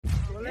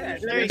Yeah,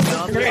 there you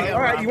go. Okay, all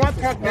right, you want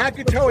to talk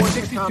Nakato at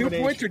 62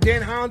 points or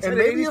Dan Hollins at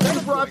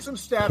 87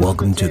 points?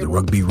 Welcome to the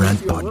Rugby Rant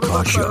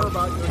podcast show,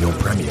 your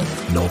premier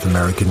North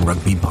American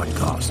rugby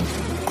podcast.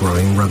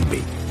 Growing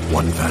rugby,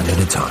 one fan at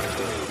a time.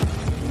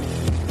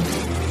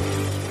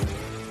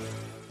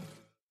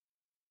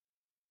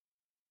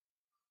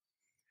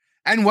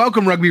 And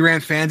welcome, Rugby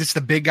Rant fans. It's the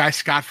big guy,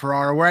 Scott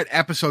Ferrara. We're at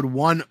episode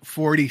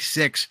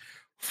 146,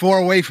 4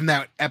 away from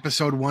that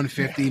episode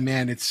 150.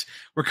 Man,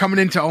 we're coming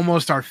into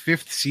almost our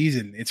 5th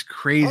season. It's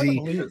crazy.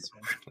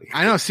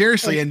 I know,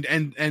 seriously.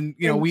 And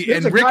you know, there's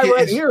and a Rick guy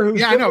right is, here who's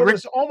yeah, I know, been with Rick,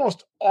 us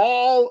almost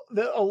all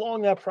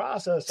along that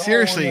process.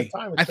 seriously.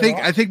 Time. I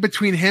think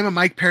between him and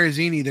Mike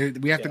Perezzini,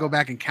 we have to go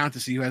back and count to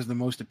see who has the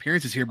most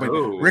appearances here. But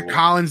Rick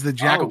Collins, the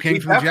Jackal King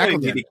from the Jackal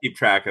need to keep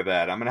track of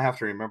that. I'm going to have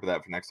to remember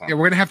that for next time. Yeah,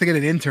 we're gonna have to get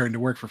an intern to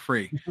work for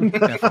free,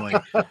 definitely.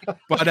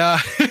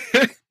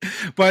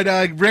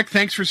 But Rick,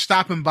 thanks for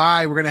stopping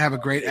by. We're gonna have a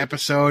great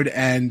episode,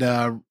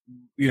 and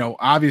you know,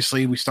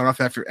 obviously, we start off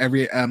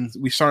every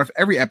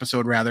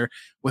episode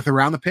with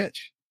Around the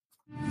Pitch.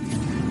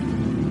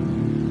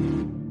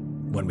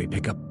 When we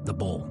pick up the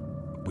ball,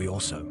 we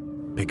also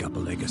pick up a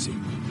legacy.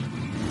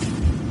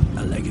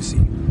 A legacy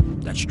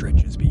that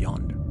stretches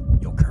beyond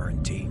your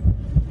current team.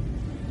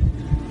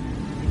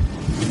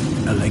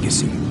 A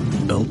legacy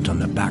built on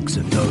the backs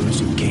of those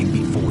who came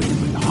before you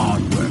with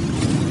hard work.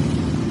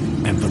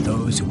 And for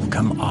those who will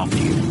come after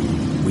you,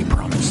 we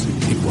promise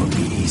it won't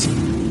be easy.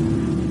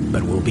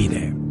 But we'll be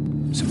there,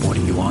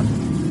 supporting you on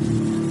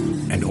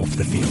and off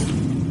the field.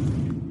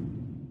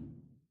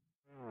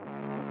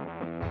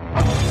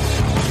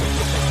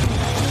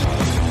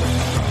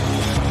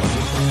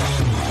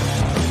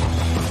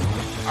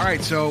 All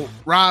right, so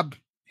Rob,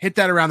 hit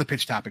that Around the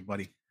Pitch topic,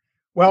 buddy.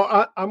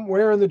 Well, I'm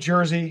wearing the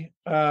jersey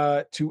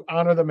to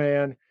honor the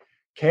man.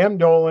 Cam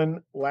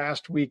Dolan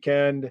last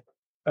weekend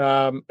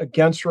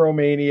against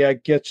Romania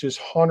gets his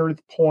 100th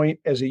point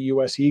as a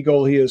U.S.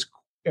 Eagle.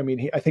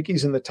 I think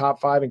he's in the top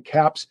 5 in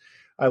caps.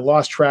 I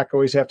lost track. I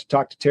always have to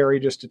talk to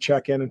Terry just to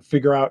check in and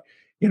figure out,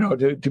 you know,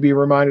 to be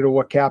reminded of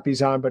what cap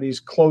he's on, but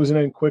he's closing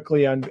in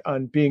quickly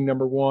on being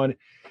number 1.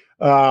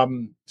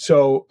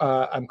 So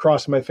I'm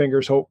crossing my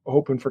fingers,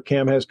 hoping for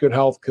Cam has good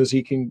health because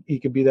he can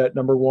be that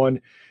number 1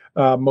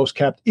 most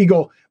capped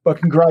Eagle. But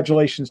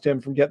congratulations to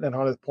him from getting that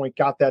 100th point,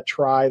 got that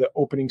try, the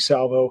opening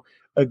salvo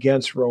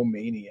against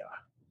Romania.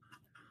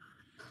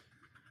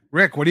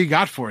 Rick, what do you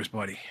got for us,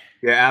 buddy?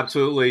 Yeah,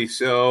 absolutely.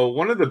 So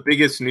one of the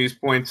biggest news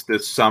points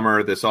this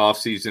summer, this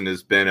offseason,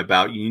 has been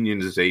about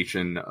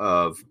unionization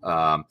of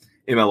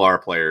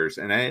MLR players.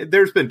 And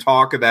there's been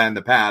talk of that in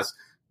the past,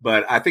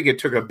 but I think it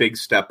took a big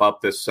step up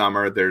this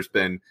summer. There's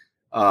been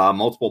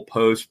multiple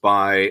posts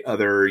by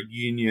other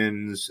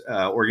unions,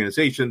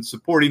 organizations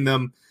supporting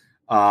them.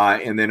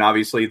 And then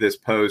obviously this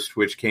post,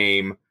 which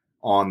came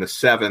on the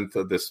 7th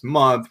of this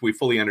month, we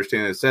fully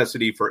understand the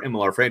necessity for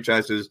MLR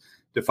franchises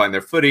to find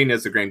their footing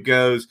as the game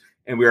goes.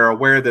 And we are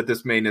aware that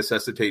this may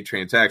necessitate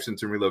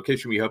transactions and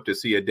relocation. We hope to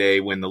see a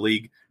day when the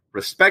league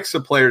respects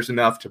the players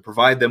enough to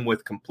provide them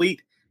with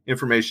complete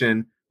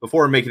information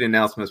before making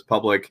announcements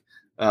public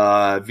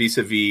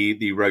vis-a-vis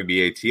the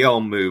Rugby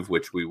ATL move,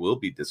 which we will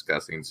be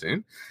discussing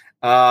soon.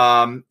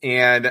 Part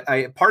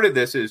of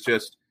this is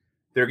just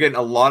they're getting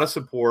a lot of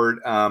support.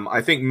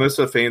 I think most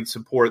of the fans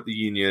support the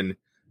union.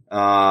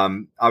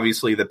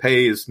 Obviously, the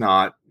pay is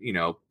not,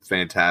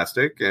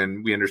 fantastic,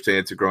 and we understand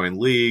it's a growing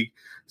league.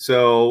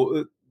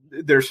 So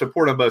there's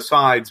support on both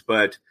sides,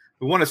 but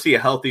we want to see a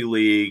healthy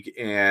league,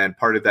 and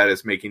part of that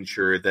is making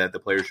sure that the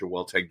players are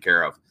well taken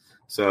care of.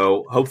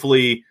 So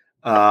hopefully,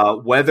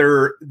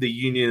 whether the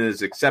union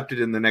is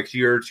accepted in the next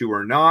year or 2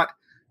 or not,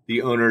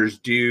 the owners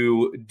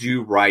do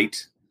right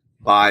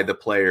by the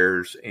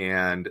players,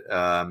 and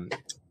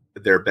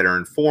they're better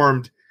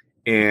informed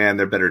and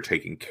they're better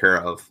taken care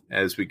of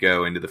as we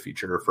go into the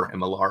future for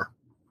MLR.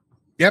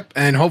 Yep,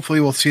 and hopefully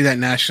we'll see that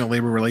National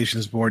Labor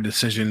Relations Board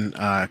decision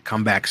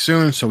come back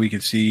soon so we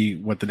can see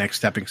what the next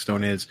stepping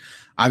stone is.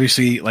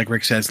 Obviously, like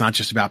Rick said, it's not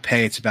just about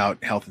pay. It's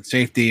about health and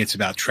safety. It's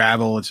about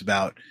travel. It's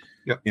about,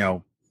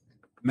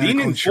 being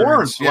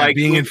informed. Yeah,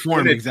 being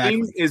informed,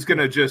 exactly. Team is going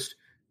to just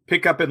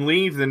pick up and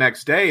leave the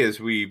next day, as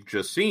we've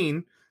just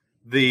seen.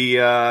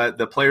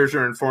 The players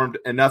are informed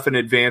enough in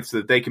advance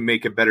that they can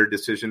make a better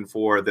decision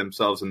for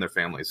themselves and their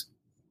families.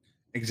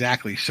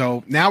 Exactly.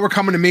 So now we're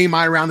coming to me.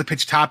 My Around the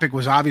Pitch topic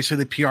was obviously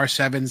the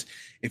PR7s.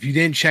 If you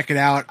didn't check it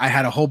out, I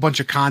had a whole bunch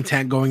of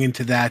content going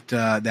into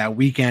that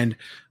weekend.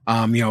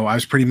 I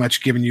was pretty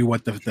much giving you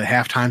what the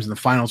half times and the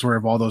finals were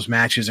of all those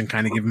matches and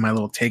kind of giving my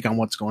little take on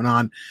what's going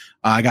on.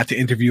 I got to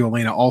interview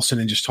Elena Olsen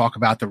and just talk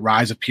about the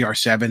rise of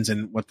PR7s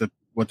and what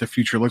the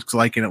future looks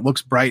like, and it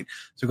looks bright.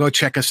 So go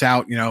check us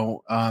out.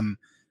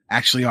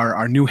 Actually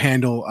our new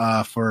handle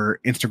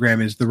for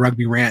Instagram is the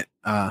Rugby Rant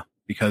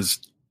because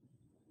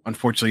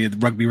unfortunately the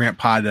Rugby Rant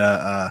pod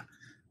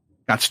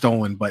got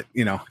stolen, but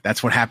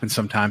that's what happens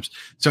sometimes.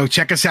 So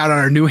check us out on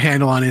our new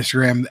handle on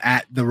Instagram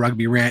at the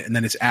Rugby Rant, and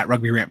then it's at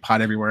Rugby Rant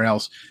pod everywhere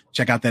else.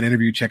 Check out that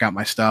interview, check out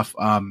my stuff.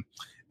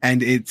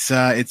 And it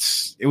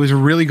was a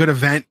really good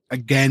event.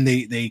 Again,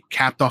 they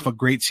capped off a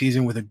great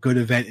season with a good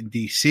event in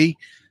DC.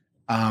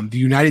 The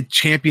United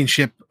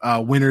Championship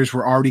winners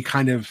were already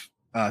kind of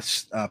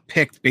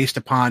picked based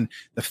upon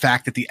the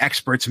fact that the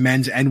experts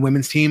men's and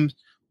women's teams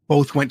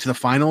both went to the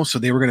finals, so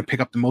they were going to pick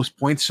up the most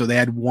points. So they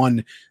had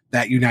won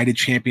that United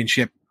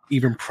Championship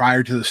even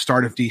prior to the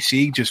start of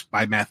DC, just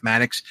by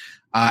mathematics.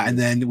 And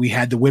then we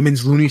had the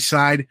women's Looney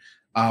side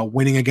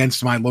winning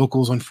against my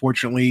locals,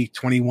 unfortunately,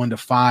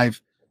 21-5.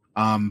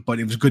 But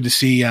it was good to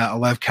see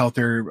Alev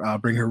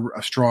Kelter bring her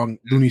a strong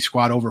Looney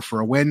squad over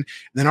for a win. And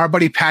then our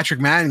buddy Patrick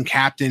Madden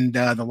captained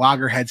the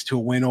Loggerheads to a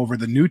win over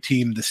the new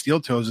team, the Steel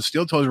Toes. The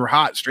Steel Toes were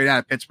hot straight out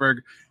of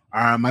Pittsburgh.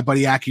 My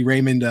buddy Aki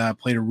Raymond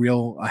played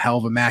a hell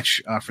of a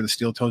match for the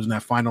Steel Toes in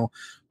that final,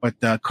 but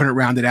couldn't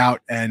round it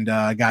out, and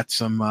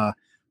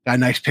got a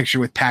nice picture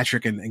with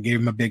Patrick and gave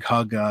him a big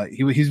hug.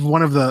 He's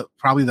one of I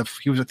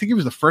think he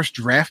was the first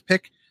draft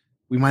pick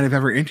we might have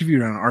ever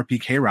interviewed on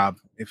RPK, Rob,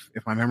 if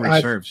my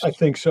memory serves. I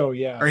think so,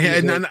 yeah. Or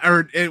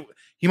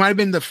he might have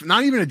been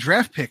not even a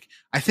draft pick.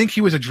 I think he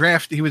was a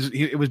draft. It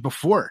was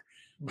before.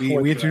 We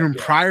interviewed him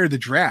prior to the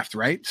draft,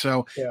 right?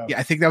 So yeah,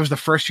 I think that was the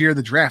first year of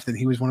the draft, and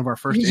he was one of our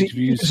first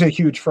interviews. He's a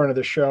huge friend of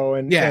the show,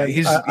 and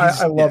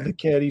I love the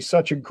kid. He's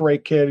such a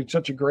great kid. He's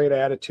such a great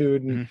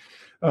attitude,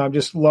 and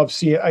just love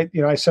seeing.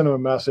 I sent him a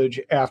message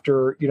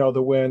after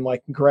the win,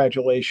 like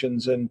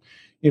congratulations, and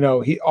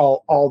he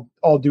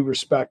all due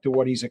respect to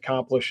what he's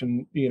accomplished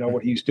and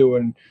what he's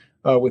doing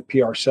with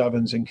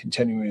PR7s and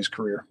continuing his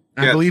career.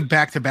 I believe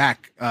back to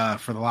back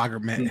for the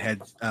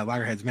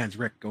Loggerheads men's.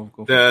 Rick, go.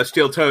 The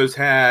Steel Toes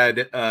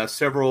had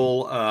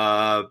several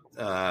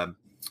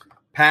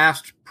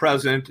past,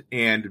 present,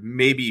 and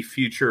maybe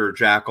future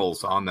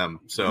Jackals on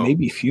them. So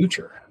maybe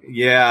future.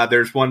 Yeah,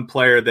 there's one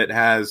player that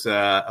has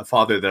a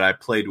father that I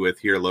played with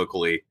here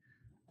locally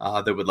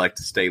that would like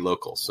to stay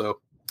local.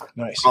 So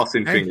nice.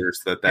 Crossing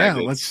fingers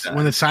that.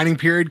 When the signing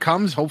period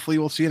comes, hopefully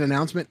we'll see an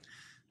announcement.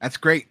 That's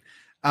great.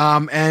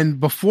 And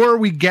before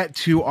we get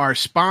to our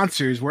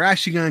sponsors, we're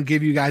actually going to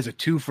give you guys a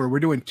twofer. We're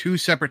doing two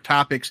separate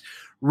topics.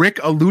 Rick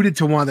alluded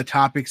to one of the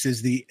topics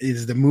is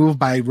the move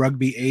by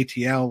Rugby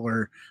ATL,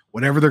 or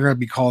whatever they're going to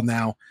be called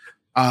now.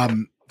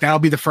 That'll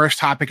be the first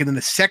topic. And then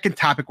the second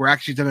topic, we're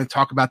actually going to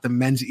talk about the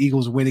men's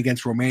Eagles win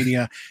against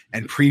Romania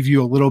and preview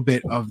a little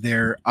bit of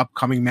their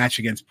upcoming match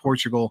against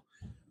Portugal.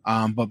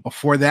 But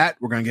before that,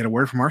 we're going to get a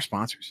word from our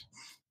sponsors.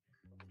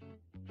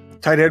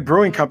 Tighthead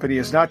Brewing Company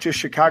is not just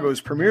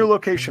Chicago's premier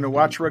location to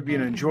watch rugby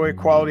and enjoy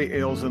quality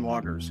ales and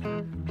lagers.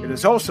 It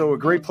is also a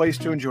great place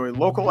to enjoy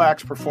local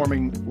acts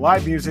performing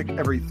live music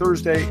every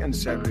Thursday and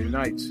Saturday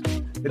nights.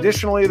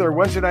 Additionally, their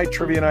Wednesday night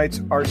trivia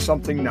nights are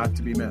something not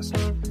to be missed.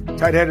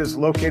 Tighthead is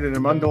located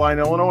in Mundelein,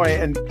 Illinois,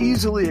 and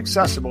easily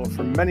accessible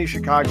for many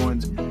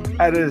Chicagoans,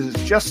 as it is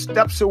just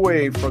steps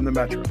away from the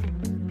metro.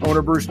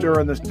 Owner Bruce Durr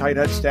and the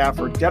Tighthead staff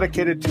are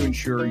dedicated to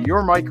ensure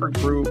your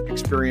microbrew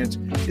experience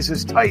is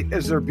as tight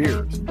as their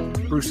beers.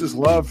 Bruce's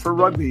love for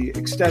rugby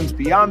extends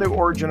beyond the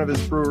origin of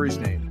his brewery's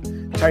name.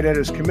 Tighthead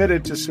is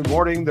committed to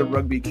supporting the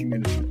rugby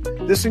community.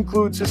 This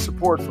includes his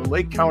support for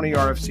Lake County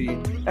RFC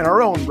and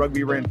our own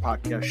Rugby Rant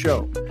podcast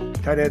show.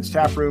 Tighthead's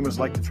tap room is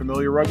like the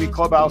familiar rugby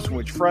clubhouse in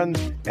which friends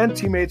and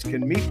teammates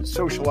can meet,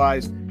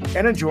 socialize,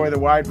 and enjoy the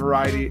wide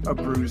variety of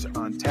brews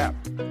on tap.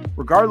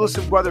 Regardless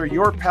of whether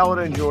your palate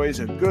enjoys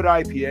a good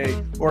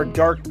IPA or a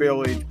dark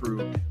barrel-aged brew,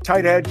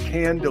 Tighthead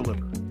can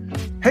deliver.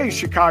 Hey,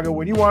 Chicago,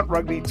 when you want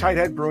rugby,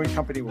 Tighthead Brewing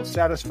Company will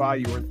satisfy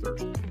your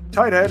thirst.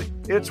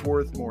 Tighthead, it's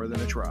worth more than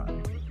a try.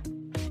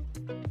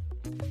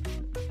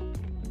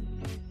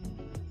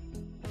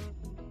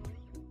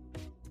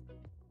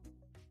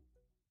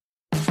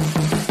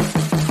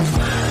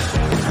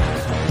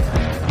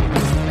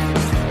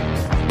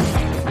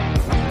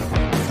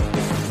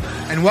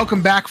 And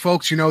welcome back,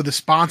 folks. The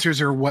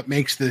sponsors are what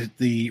makes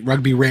the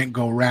Rugby Rant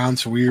go round,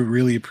 so we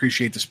really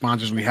appreciate the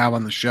sponsors we have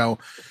on the show.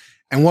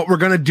 And what we're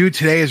going to do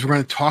today is we're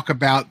going to talk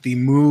about the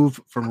move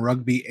from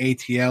Rugby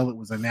ATL. It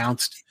was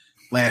announced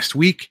last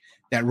week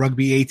that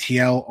Rugby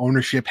ATL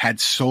ownership had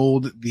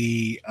sold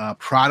the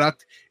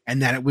product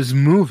and that it was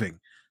moving.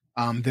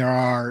 There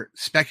are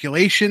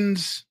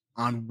speculations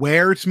on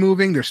where it's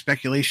moving. There's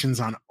speculations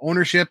on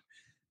ownership.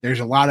 There's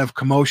a lot of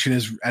commotion,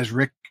 as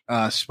Rick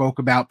spoke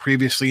about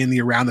previously in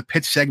the Around the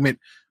Pitch segment.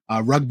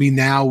 Rugby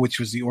Now, which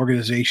was the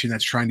organization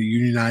that's trying to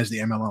unionize the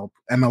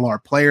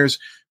MLR players,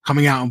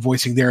 coming out and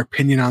voicing their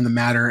opinion on the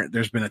matter.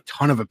 There's been a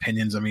ton of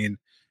opinions.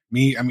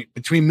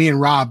 Between me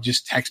and Rob,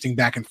 just texting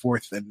back and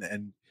forth,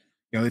 and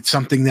it's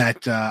something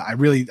that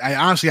I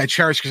honestly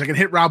cherish, because I can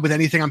hit Rob with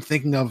anything I'm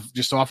thinking of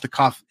just off the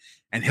cuff,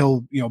 and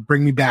he'll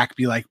bring me back,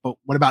 be like, but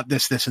what about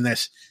this, and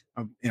this?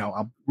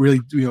 I'll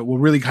really we'll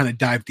really kind of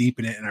dive deep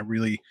in it, and I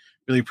really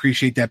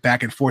appreciate that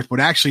back and forth. But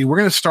actually, we're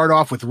going to start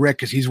off with Rick,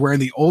 because he's wearing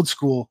the old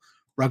school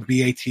Rugby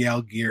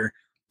ATL gear.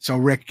 So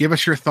Rick, give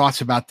us your thoughts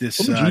about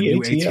this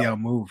new ATL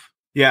move.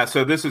 Yeah,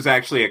 so this is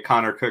actually a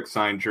Connor Cook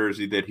signed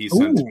jersey that he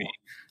sent to me.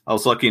 I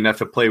was lucky enough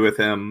to play with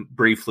him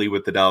briefly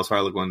with the Dallas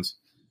Harlequins,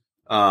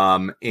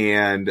 and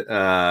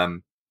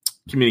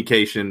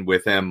communication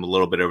with him a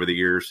little bit over the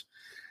years.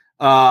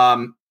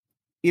 I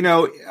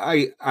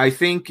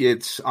think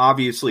it's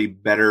obviously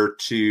better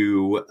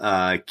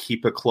to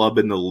keep a club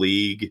in the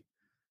league,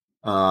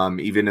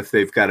 even if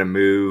they've got to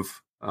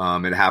move.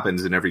 It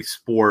happens in every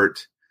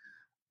sport.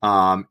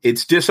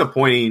 It's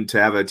disappointing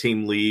to have a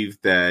team leave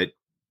that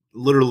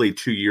literally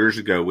 2 years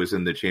ago was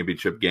in the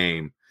championship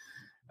game.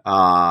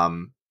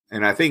 And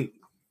I think,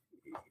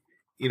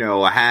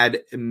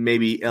 had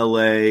maybe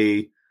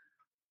LA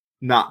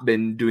not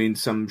been doing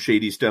some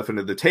shady stuff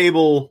under the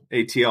table,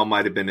 ATL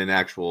might have been an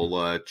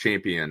actual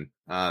champion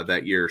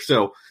that year.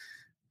 So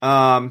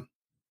I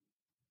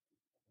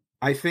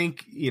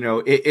think,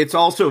 it's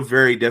also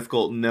very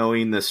difficult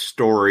knowing the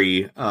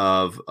story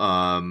of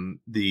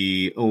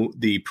the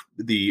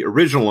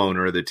original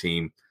owner of the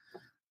team,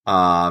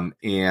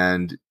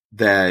 and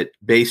that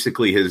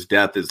basically his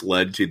death has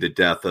led to the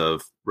death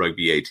of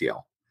Rugby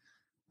ATL.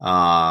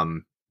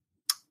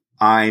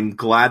 I'm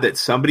glad that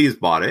somebody has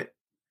bought it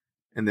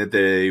and that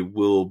they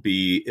will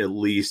be at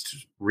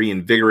least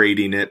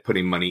reinvigorating it,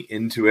 putting money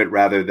into it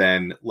rather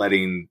than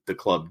letting the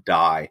club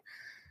die.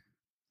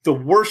 The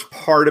worst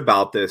part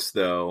about this,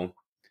 though,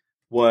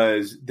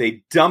 was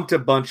they dumped a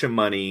bunch of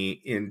money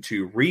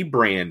into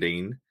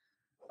rebranding,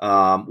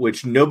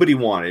 which nobody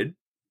wanted,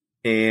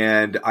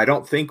 and I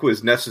don't think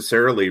was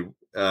necessarily,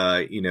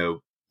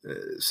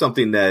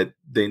 something that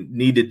they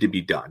needed to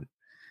be done.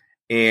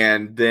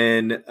 And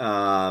then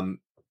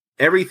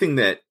everything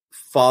that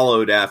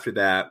followed after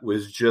that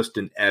was just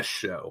an S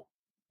show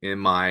in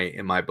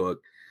my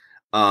book.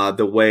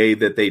 The way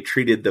that they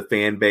treated the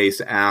fan base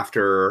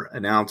after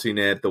announcing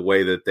it, the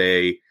way that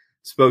they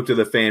spoke to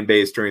the fan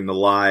base during the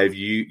live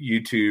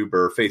YouTube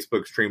or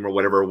Facebook stream or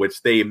whatever,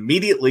 which they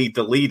immediately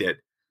deleted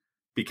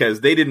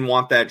because they didn't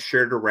want that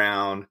shared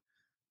around,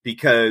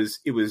 because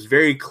it was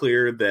very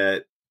clear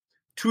that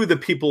two of the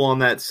people on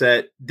that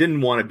set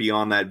didn't want to be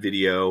on that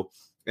video,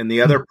 and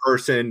the other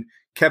person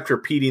kept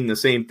repeating the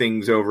same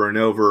things over and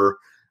over,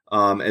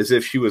 as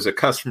if she was a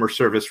customer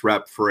service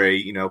rep for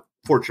a,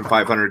 Fortune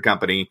 500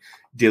 company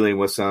dealing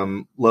with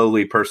some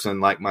lowly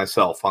person like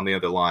myself on the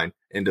other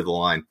end of the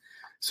line.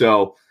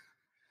 So,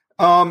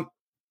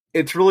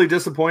 it's really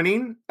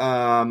disappointing.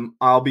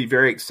 I'll be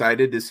very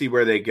excited to see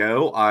where they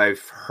go.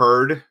 I've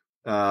heard,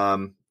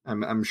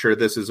 I'm sure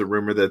this is a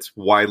rumor that's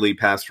widely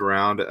passed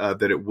around,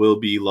 that it will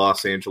be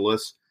Los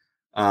Angeles.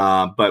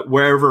 But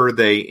wherever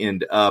they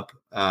end up,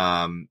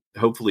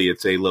 hopefully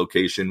it's a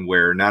location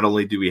where not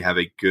only do we have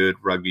a good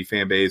rugby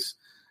fan base,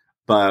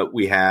 but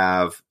we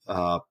have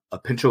a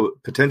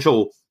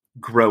potential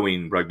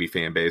growing rugby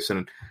fan base.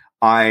 And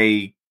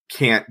I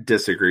can't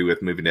disagree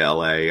with moving to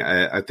LA.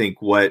 I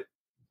think what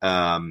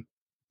the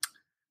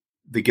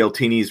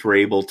Geltinis were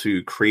able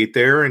to create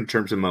there in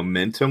terms of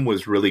momentum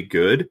was really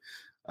good.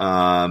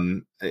 LA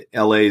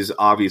is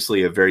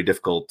obviously a very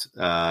difficult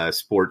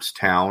sports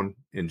town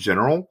in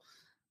general,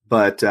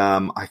 but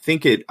I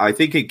think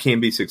it can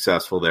be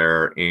successful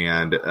there,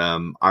 and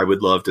I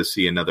would love to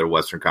see another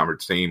Western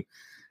Conference team.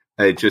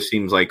 It just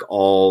seems like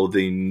all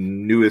the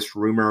newest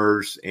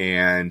rumors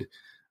and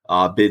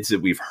bids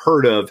that we've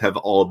heard of have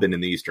all been in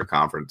the Eastern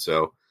Conference.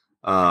 So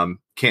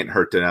can't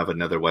hurt to have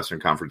another Western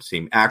Conference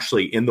team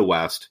actually in the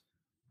West,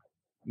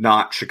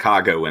 not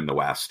Chicago in the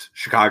West.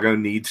 Chicago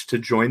needs to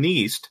join the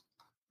East,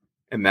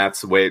 and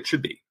that's the way it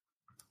should be.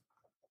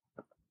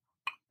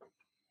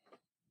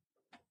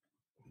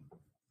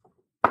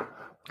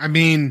 I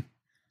mean,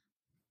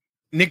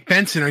 Nick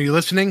Benson, are you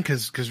listening?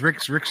 Because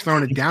Rick's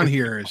throwing it down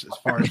here as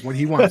far as what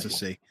he wants to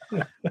see.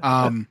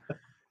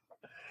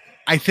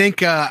 I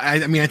think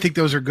I think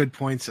those are good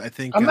points. I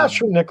think I'm not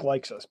sure Nick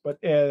likes us, but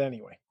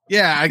anyway.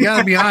 Yeah, I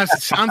gotta be honest.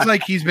 It sounds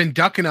like he's been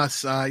ducking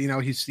us.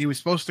 He was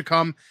supposed to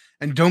come,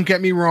 and don't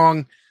get me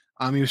wrong,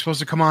 he was supposed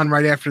to come on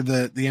right after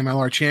the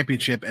MLR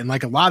championship, and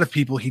like a lot of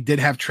people, he did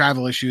have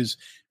travel issues,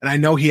 and I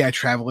know he had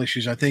travel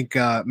issues. I think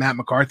Matt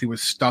McCarthy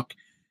was stuck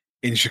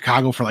in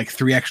Chicago for like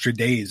 3 extra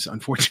days,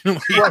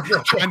 unfortunately,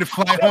 trying to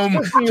fly home.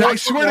 I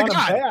swear to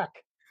God.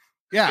 Back.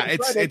 Yeah,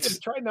 it's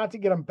try not to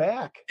get him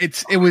back.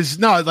 It was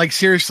no, like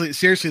seriously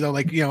though,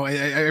 like,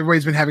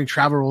 everybody's been having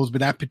travel rules, but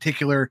that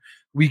particular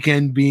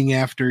weekend being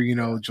after,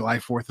 July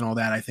 4th and all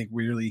that, I think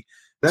really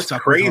that's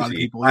stuck crazy. With a lot of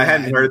people. I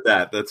hadn't heard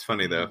that. That's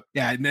funny though.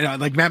 Yeah,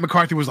 like Matt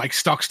McCarthy was like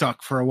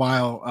stuck for a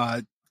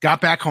while.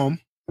 Got back home.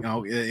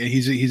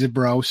 He's a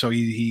bro, so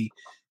he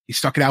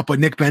stuck it out. But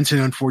Nick Benson,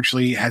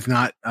 unfortunately, has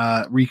not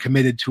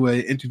recommitted to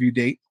an interview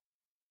date.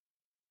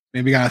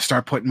 Maybe got to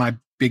start putting my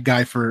big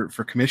guy for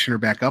commissioner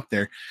back up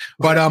there.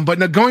 But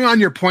no, going on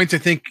your points, I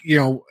think,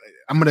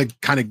 I'm going to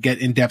kind of get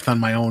in depth on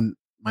my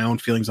own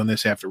feelings on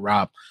this after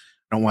Rob.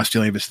 I don't want to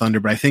steal any of his thunder,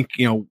 but I think,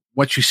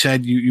 what you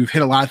said, you've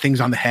hit a lot of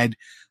things on the head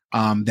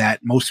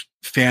that most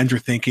fans are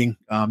thinking.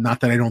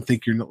 Not that I don't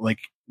think you're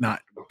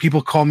not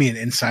people call me an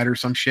insider or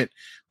some shit,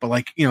 but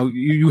like,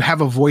 you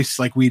have a voice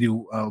like we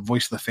do,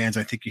 voice of the fans.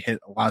 I think you hit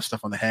a lot of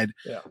stuff on the head.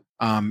 Yeah.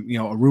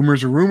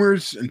 Rumors are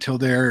rumors until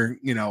they're,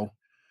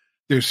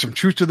 there's some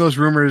truth to those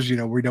rumors.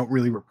 We don't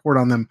really report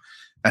on them.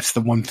 That's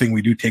the one thing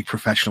we do take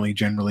professionally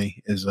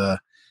generally is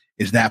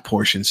that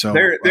portion. So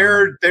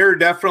there are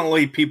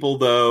definitely people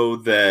though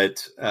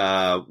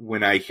that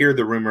when I hear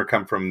the rumor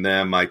come from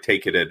them, I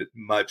take it at a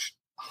much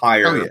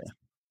higher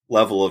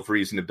level of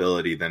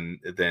reasonability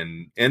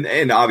than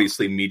and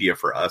obviously media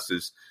for us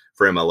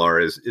for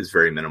MLR is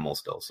very minimal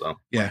still. So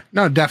yeah,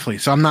 no, definitely.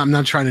 So I'm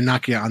not trying to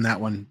knock you on that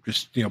one.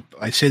 Just,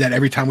 I say that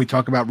every time we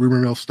talk about rumor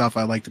mill stuff,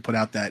 I like to put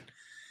out that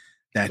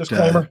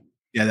disclaimer.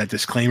 That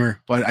disclaimer.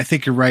 But I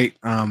think you're right.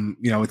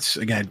 It's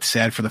again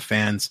sad for the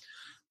fans.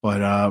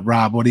 But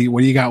Rob, what do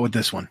you got with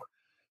this one?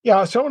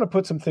 Yeah, so I want to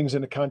put some things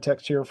into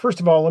context here. First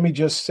of all, let me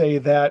just say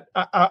that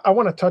I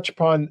want to touch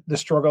upon the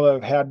struggle that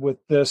I've had with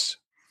this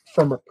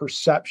from a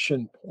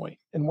perception point.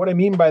 And what I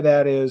mean by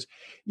that is,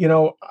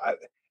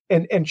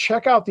 and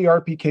check out the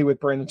RPK with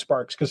Brandon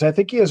Sparks, because I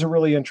think he has a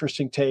really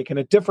interesting take, and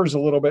it differs a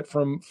little bit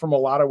from a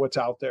lot of what's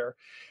out there.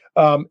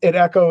 It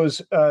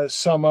echoes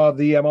some of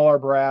the MLR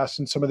brass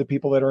and some of the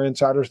people that are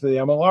insiders of the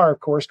MLR, of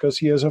course, because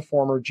he is a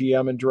former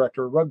GM and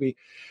director of rugby.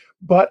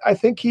 But I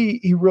think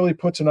he really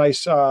puts a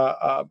nice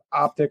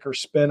optic or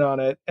spin on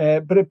it.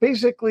 But it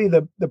basically,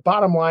 the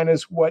bottom line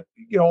is what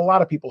a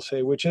lot of people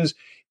say, which is,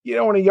 in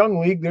a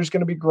young league, there's going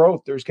to be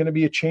growth. There's going to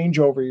be a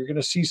changeover. You're going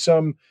to see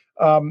some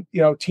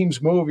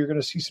teams move. You're going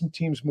to see some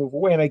teams move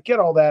away. And I get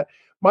all that.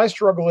 My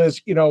struggle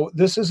is,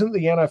 this isn't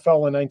the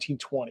NFL in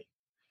 1920.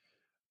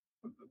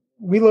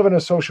 We live in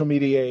a social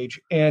media age,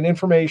 and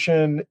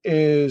information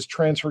is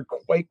transferred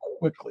quite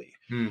quickly.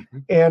 Mm-hmm.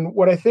 And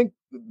what I think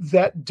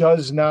that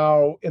does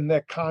now in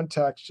that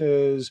context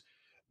is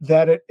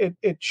that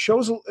it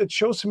shows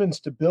some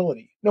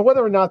instability. Now,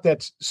 whether or not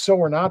that's so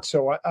or not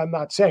so, I'm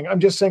not saying. I'm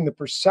just saying the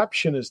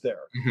perception is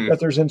there that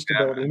there's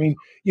instability. Yeah. I mean,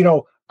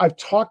 I've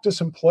talked to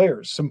some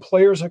players. Some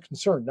players are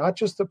concerned, not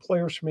just the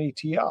players from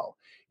ATL.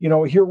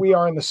 Here we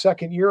are in the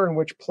second year in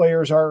which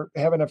players are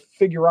having to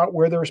figure out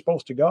where they're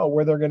supposed to go,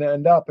 where they're going to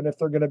end up, and if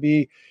they're going to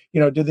be,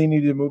 do they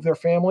need to move their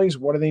families?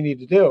 What do they need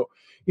to do?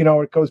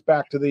 It goes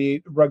back to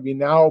the Rugby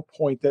Now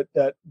point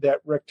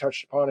that Rick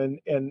touched upon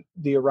in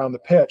the Around the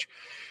Pitch.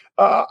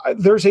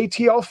 There's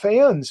ATL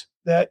fans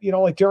that,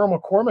 like Daryl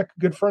McCormick, a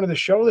good friend of the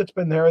show that's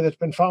been there, that's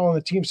been following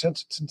the team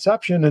since its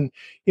inception. And,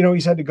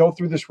 he's had to go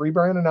through this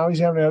rebrand, and now he's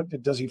having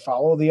does he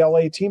follow the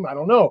LA team? I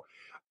don't know.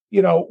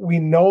 We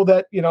know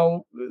that,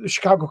 the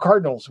Chicago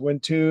Cardinals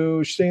went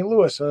to St.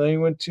 Louis, and then he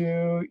went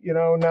to,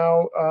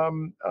 now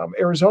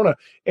Arizona,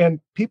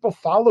 and people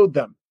followed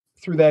them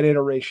through that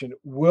iteration.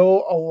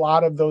 Will a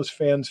lot of those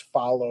fans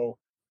follow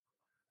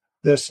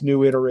this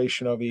new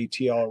iteration of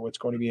ATL, or what's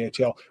going to be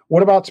ATL?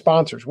 What about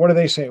sponsors? What are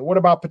they saying? What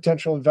about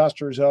potential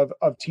investors of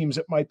teams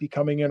that might be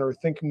coming in or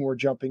thinking we're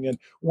jumping in?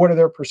 What are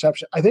their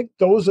perceptions? I think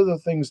those are the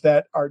things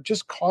that are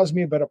just cause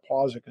me a bit of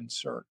pause of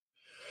concern.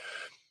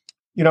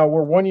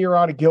 We're 1 year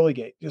out of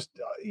Gillygate. Just,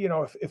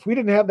 if we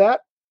didn't have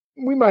that,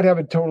 we might have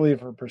a totally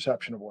different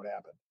perception of what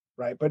happened,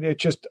 right? But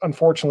it's just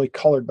unfortunately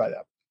colored by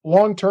that.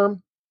 Long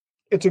term,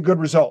 it's a good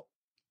result.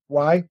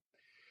 Why?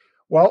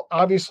 Well,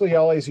 obviously,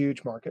 LA is a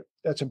huge market.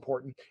 That's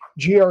important.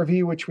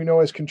 GRV, which we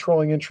know is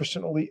controlling interest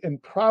in elite,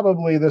 and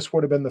probably this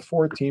would have been the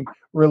fourth team,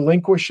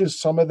 relinquishes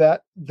some of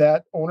that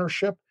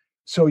ownership.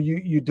 So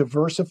you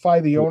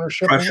diversify the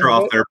ownership. Pressure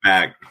off their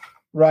back.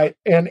 Right.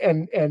 And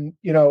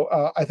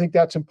I think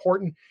that's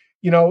important.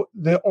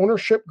 The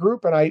ownership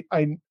group, and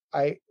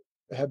I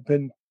have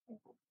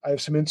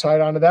some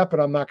insight onto that, but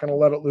I'm not going to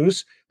let it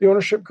loose. The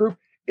ownership group,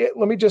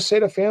 let me just say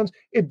to fans,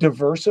 it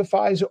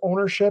diversifies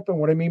ownership. And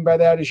what I mean by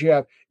that is you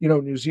have,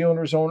 New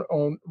Zealanders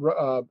own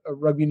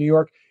Rugby New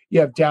York. You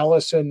have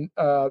Dallas, and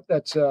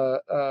that's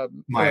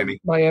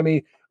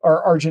Miami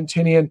are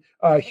Argentinian.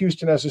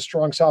 Houston has a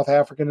strong South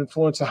African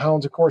influence. The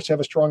Hounds, of course, have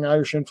a strong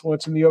Irish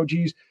influence, and the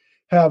OGs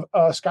have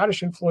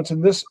Scottish influence.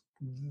 And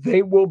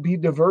they will be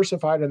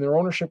diversified in their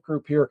ownership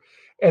group here.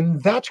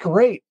 And that's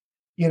great,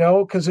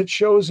 because it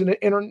shows an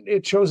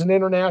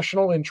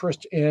international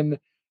interest in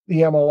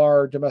the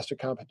MLR domestic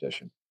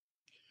competition.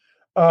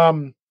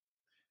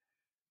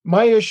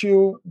 My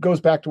issue goes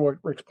back to what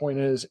Rick's point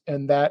is,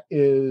 and that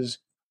is,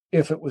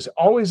 if it was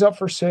always up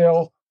for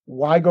sale,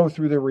 why go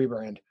through the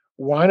rebrand?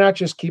 Why not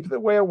just keep it the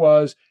way it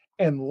was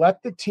and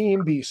let the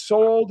team be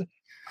sold?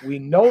 We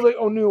know the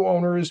new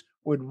owners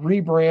would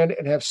rebrand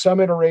and have some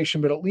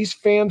iteration, but at least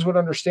fans would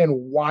understand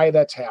why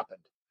that's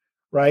happened,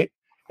 right?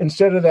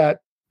 Instead of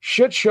that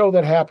shit show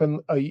that happened,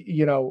 8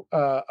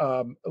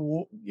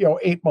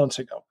 months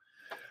ago.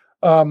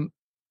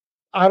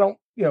 I don't,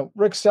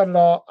 Rick said it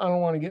all. I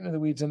don't want to get into the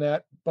weeds in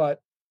that,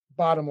 but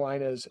bottom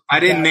line is, I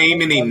didn't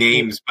name any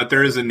names, but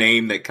there is a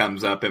name that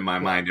comes up in my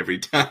mind every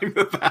time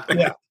about it.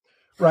 Yeah,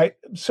 right.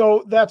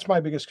 So that's my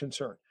biggest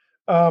concern.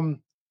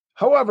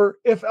 However,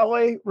 if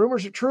LA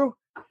rumors are true,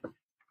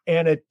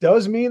 and it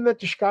does mean that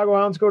the Chicago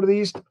Hounds go to the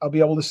East, I'll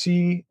be able to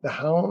see the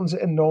Hounds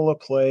and NOLA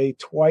play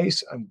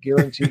twice. I'm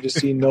guaranteed to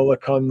see NOLA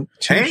come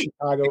to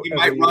Chicago. You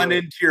might run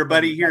into your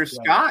buddy here,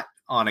 Scott,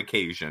 on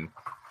occasion.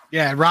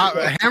 Yeah, Rob,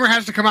 Hammer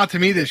has to come out to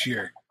me this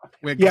year.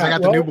 I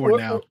got the newborn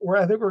now.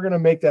 I think we're going to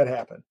make that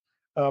happen.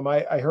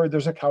 I heard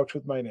there's a couch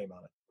with my name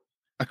on it.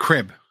 A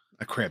crib.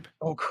 A crib.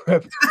 Oh,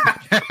 crib.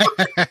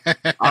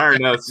 I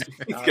don't know.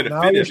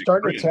 Now you're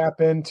starting to tap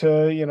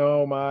into,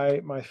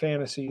 my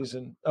fantasies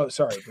and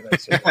sorry, did I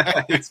say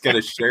that? He's going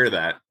to share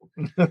that.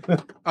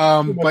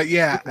 But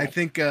yeah, I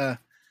think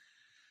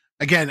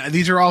again,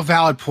 these are all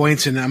valid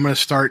points, and I'm going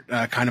to start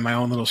kind of my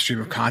own little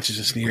stream of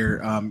consciousness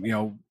here.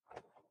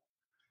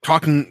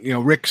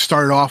 Rick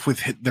started off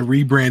with the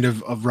rebrand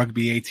of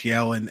Rugby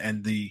ATL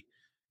and the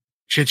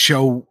shit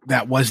show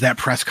that was that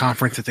press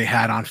conference that they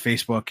had on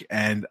Facebook.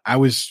 And I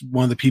was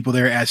one of the people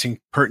there asking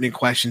pertinent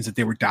questions that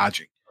they were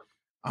dodging.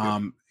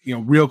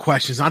 Real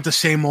questions, not the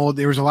same old.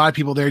 There was a lot of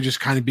people there just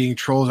kind of being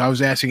trolls. I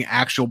was asking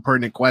actual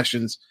pertinent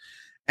questions,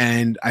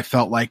 and I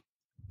felt like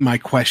my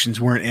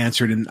questions weren't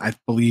answered, and I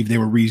believe they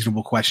were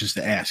reasonable questions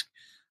to ask.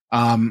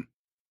 And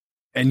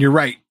you're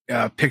right.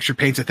 Picture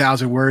paints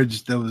 1,000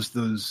 words.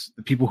 The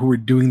people who were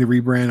doing the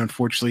rebrand,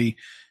 unfortunately,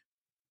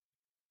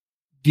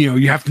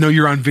 you have to know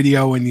you're on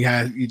video,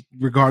 and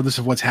regardless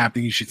of what's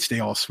happening, you should stay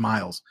all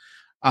smiles.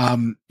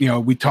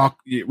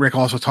 Rick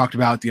also talked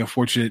about the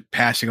unfortunate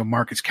passing of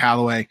Marcus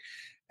Calloway,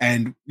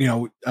 and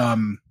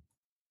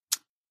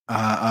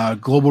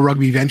Global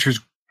Rugby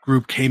Ventures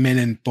Group came in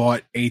and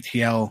bought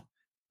ATL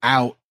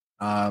out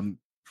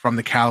from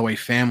the Calloway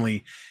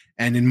family.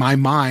 And in my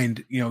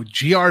mind,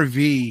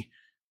 GRV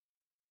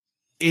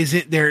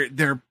isn't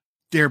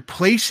their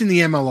place in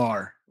the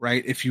MLR.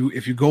 Right. If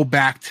you go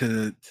back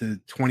to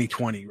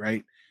 2020,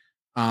 right.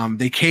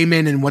 They came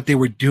in, and what they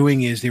were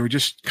doing is they were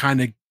just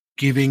kind of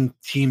giving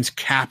teams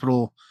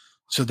capital.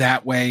 So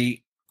that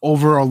way,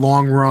 over a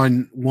long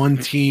run, one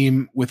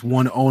team with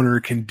one owner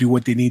can do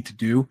what they need to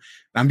do.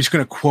 I'm just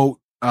going to quote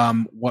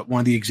what one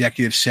of the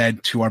executives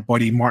said to our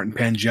buddy Martin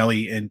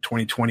Pangeli in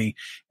 2020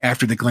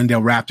 after the Glendale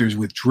Raptors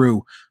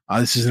withdrew.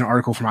 This is an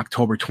article from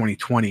October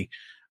 2020.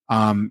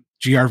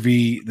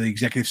 GRV, the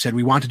executive said,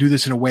 "We want to do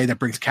this in a way that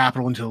brings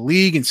capital into the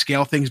league and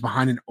scale things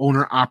behind an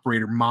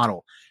owner-operator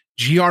model.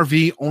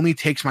 GRV only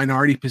takes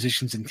minority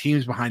positions in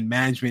teams behind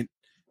management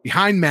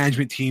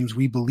teams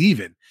we believe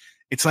in.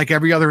 It's like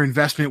every other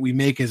investment we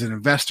make as an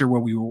investor,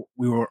 where we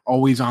were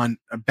always on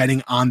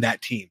betting on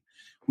that team.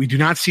 We do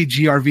not see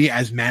GRV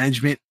as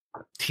management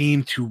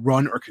team to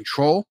run or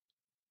control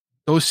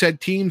those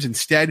said teams.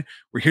 Instead,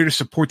 we're here to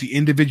support the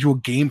individual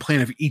game plan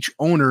of each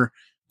owner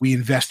we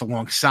invest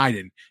alongside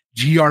in.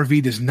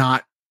 GRV does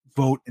not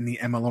vote in the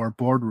MLR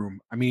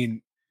boardroom." I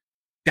mean,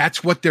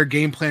 that's what their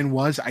game plan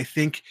was. I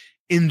think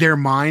in their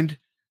mind,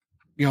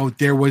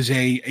 there was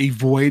a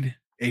void,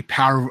 a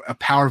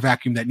power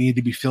vacuum that needed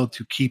to be filled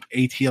to keep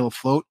ATL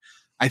afloat.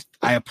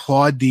 I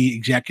applaud the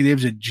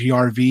executives at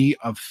GRV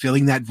of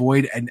filling that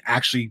void and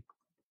actually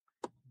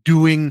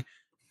doing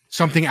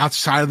something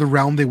outside of the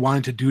realm they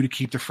wanted to do to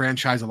keep the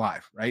franchise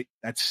alive, right?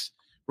 That's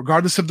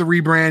regardless of the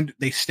rebrand,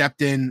 they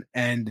stepped in,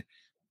 and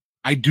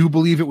I do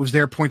believe it was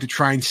their point to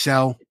try and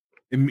sell,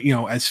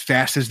 as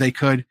fast as they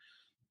could.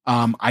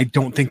 I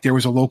don't think there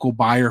was a local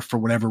buyer for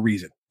whatever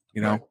reason,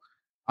 Right.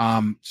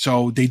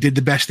 So they did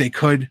the best they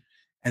could,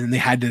 and then they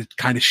had to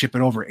kind of ship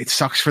it over. It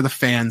sucks for the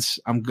fans.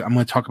 I'm going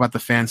to talk about the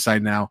fan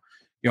side now.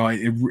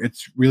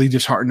 It's really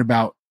disheartened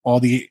about all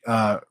the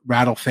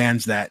Rattle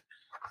fans that,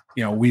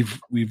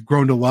 we've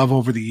grown to love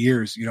over the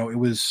years. It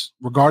was,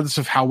 regardless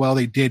of how well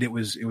they did, it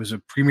was a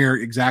premier,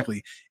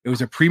 exactly. It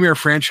was a premier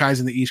franchise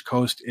in the East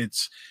Coast.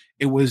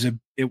 The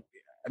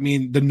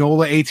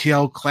NOLA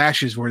ATL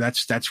clashes where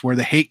that's where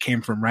the hate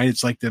came from, right?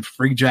 It's like the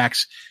Free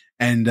Jacks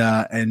and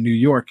New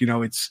York,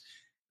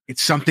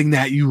 it's something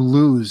that you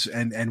lose,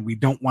 and we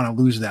don't want to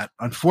lose that.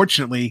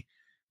 Unfortunately,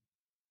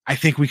 I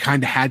think we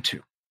kind of had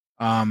to,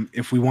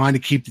 if we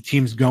wanted to keep the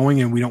teams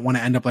going and we don't want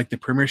to end up like the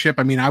Premiership.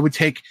 I mean, I would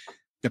take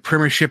the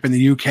Premiership in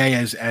the UK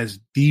as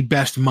the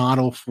best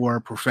model for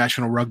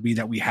professional rugby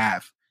that we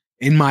have,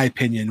 in my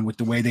opinion, with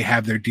the way they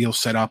have their deal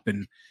set up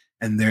and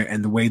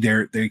the way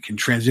they can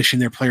transition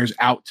their players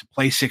out to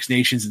play Six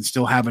Nations and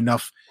still have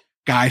enough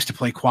guys to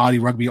play quality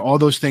rugby. All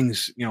those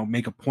things,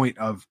 make a point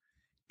of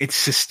it's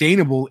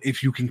sustainable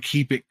if you can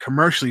keep it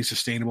commercially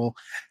sustainable.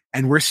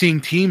 And we're seeing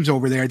teams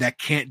over there that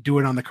can't do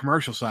it on the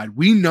commercial side.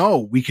 We know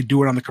we could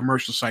do it on the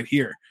commercial side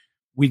here.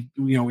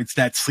 It's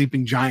that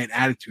sleeping giant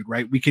attitude,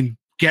 right? We can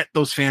get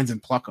those fans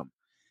and pluck them.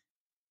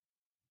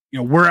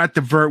 We're at the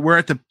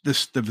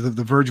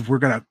verge of, we're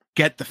going to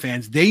get the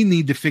fans. They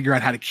need to figure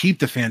out how to keep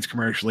the fans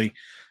commercially.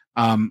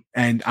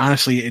 And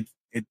honestly,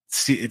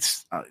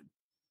 it's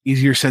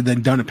easier said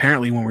than done,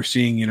 apparently, when we're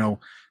seeing, the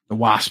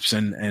Wasps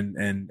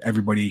and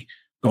everybody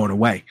going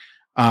away.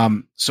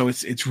 So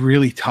it's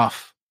really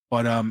tough.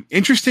 But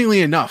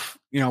interestingly enough,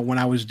 when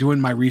I was doing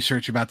my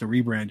research about the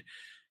rebrand,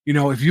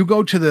 if you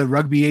go to the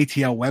Rugby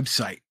ATL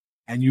website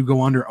and you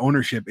go under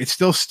ownership, it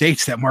still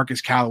states that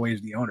Marcus Calloway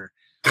is the owner.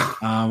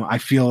 I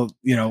feel,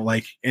 no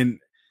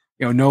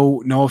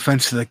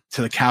offense to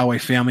the Calloway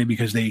family,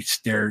 because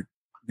they're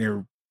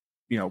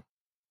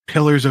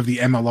pillars of the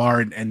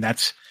MLR, and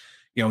that's,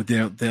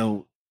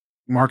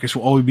 Marcus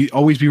will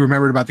always be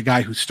remembered about the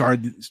guy who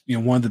started,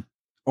 one of the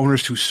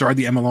owners who started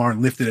the MLR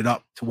and lifted it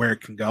up to where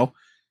it can go.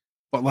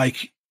 But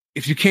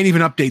if you can't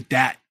even update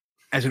that,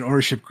 as an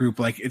ownership group,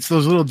 like it's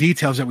those little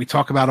details that we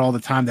talk about all the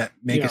time that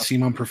make it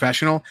seem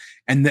unprofessional.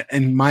 And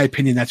in my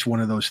opinion, that's one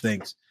of those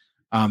things.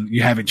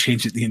 You haven't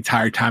changed it the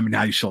entire time, and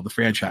now you sold the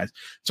franchise.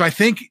 So I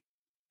think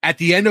at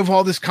the end of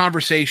all this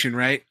conversation,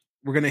 right,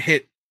 we're going to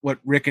hit what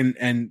Rick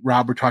and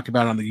Rob were talking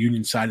about on the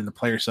union side and the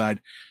player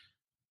side.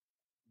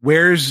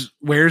 Where's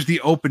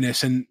the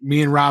openness? And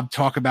me and Rob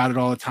talk about it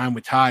all the time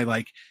with Ty.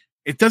 Like,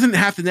 it doesn't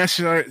have to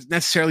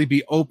necessarily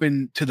be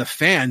open to the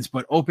fans,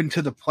 but open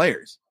to the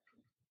players.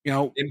 You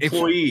know,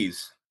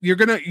 employees.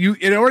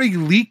 It already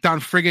leaked on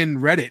friggin'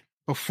 Reddit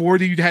before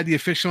you had the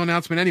official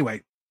announcement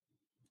anyway.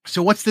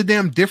 So what's the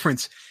damn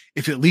difference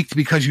if it leaked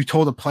because you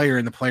told a player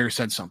and the player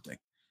said something?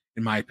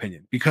 In my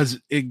opinion, because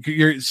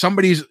your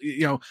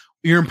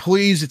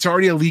employees, it's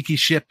already a leaky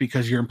ship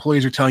because your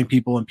employees are telling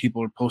people and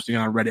people are posting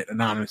on Reddit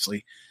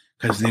anonymously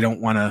because they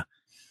don't want to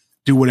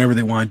do whatever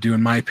they want to do.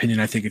 In my opinion,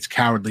 I think it's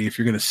cowardly. If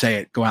you're going to say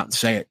it, go out and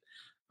say it.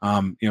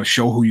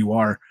 Show who you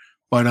are.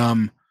 But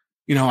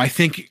I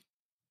think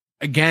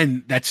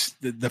again, that's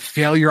the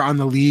failure on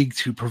the league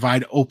to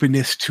provide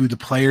openness to the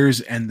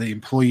players and the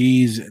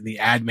employees and the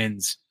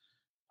admins.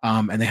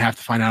 And they have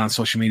to find out on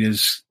social media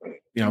is,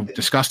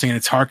 disgusting. And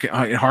it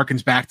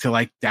harkens back to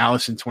like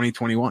Dallas in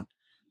 2021.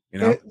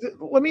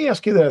 Let me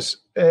ask you this,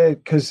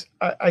 because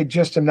I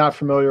just am not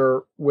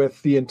familiar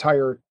with the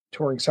entire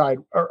touring side.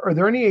 Are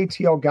there any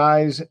ATL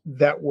guys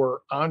that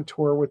were on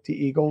tour with the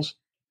Eagles?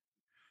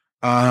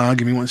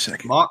 Give me 1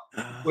 second.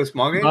 Was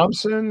Morgan?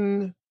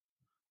 Thompson?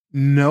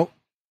 No.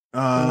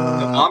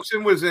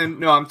 Thompson was in.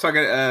 No, I'm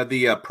talking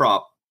the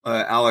prop.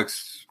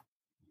 Alex,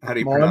 how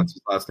do you pronounce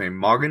his last name?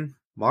 Morgan?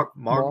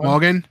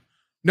 Morgan?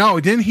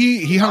 No, didn't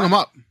he hung him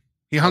up.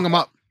 He hung him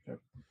up.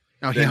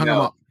 No, he hung him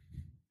up.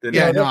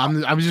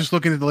 I was just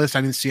looking at the list.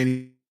 I didn't see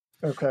any.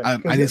 Okay. I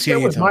didn't see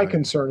any. That was my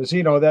concern is,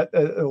 that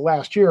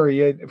last year,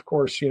 of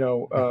course,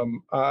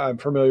 I'm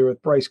familiar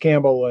with Bryce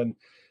Campbell and,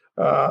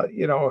 a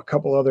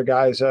couple other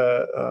guys,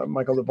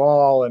 Michael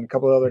Duvall and a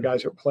couple of other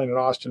guys that were playing in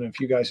Austin and a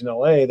few guys in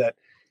LA that,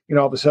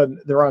 all of a sudden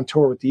they're on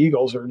tour with the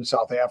Eagles or in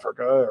South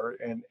Africa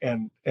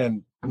and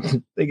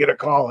they get a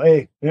call.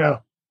 Hey,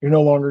 you're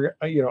no longer,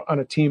 on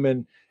a team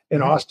in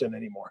Austin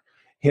anymore,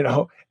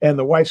 and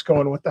the wife's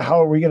going, what the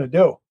hell are we going to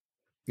do?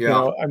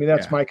 Yeah.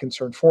 That's my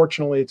concern.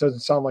 Fortunately, it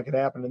doesn't sound like it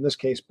happened in this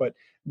case, but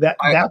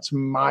that's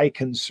my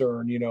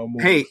concern,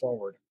 moving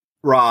forward.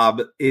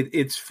 Rob,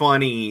 it's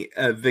funny.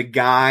 The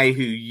guy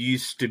who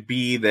used to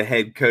be the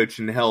head coach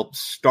and helped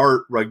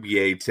start Rugby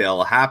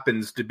ATL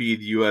happens to be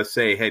the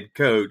USA head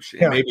coach.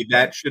 And maybe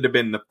that should have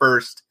been the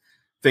first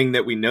thing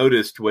that we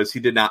noticed was he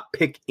did not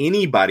pick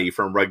anybody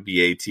from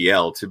Rugby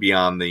ATL to be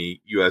on the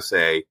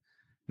USA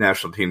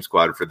national team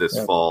squad for this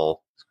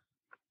fall.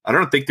 I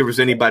don't think there was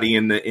anybody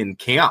in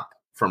camp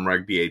from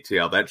Rugby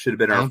ATL. That should have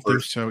been our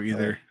first. So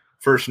either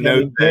first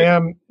note.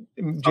 Jason,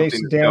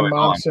 Dan,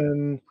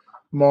 Momsen,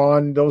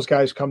 Mon, those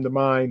guys come to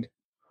mind.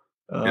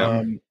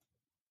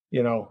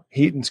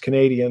 Heaton's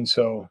Canadian,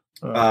 so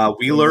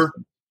Wheeler,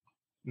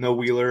 no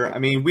Wheeler. I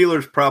mean,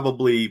 Wheeler's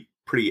probably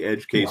pretty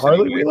edge case.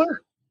 Harley anyway.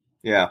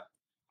 Wheeler,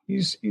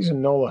 he's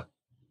in NOLA.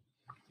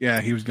 Yeah,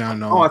 he was down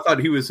NOLA. Oh, I thought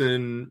he was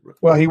in.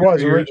 Well, he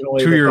was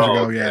originally 2 years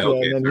ago.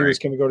 And then he was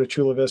going to go to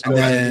Chula Vista.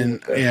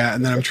 And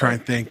then I'm trying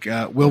to think.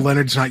 Will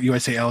Leonard's not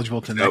USA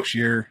eligible to next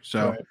year,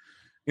 so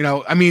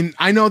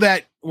I know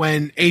that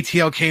when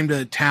ATL came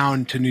to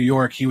town to New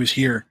York, he was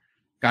here.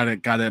 Got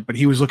it. But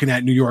he was looking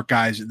at New York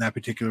guys in that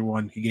particular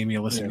one. He gave me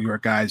a list of New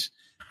York guys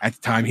at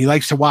the time. He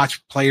likes to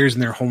watch players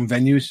in their home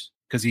venues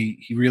because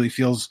he really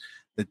feels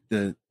that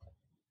the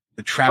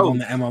travel in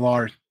the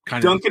MLR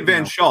kind Duncan of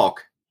Van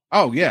Schalk.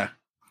 Oh yeah.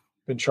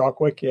 Van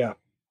Schalkwyk,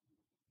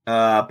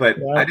 But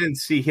I didn't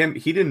see him.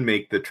 He didn't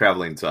make the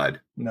traveling side.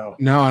 No,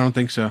 I don't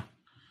think so.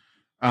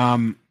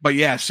 But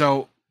yeah,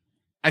 so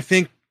I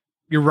think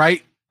you're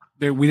right.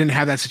 We didn't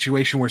have that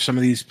situation where some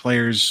of these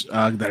players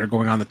that are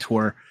going on the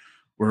tour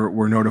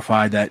were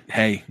notified that,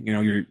 hey,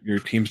 your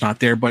team's not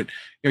there. But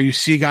you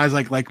see guys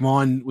like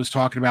Mon was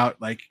talking about,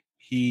 like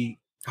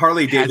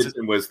Harley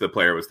Davidson was the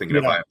player I was thinking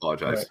of. I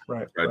apologize.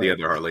 Right. The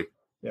other Harley.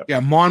 Yep.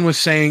 Yeah, Mon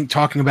was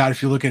talking about,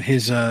 if you look at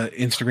his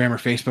Instagram or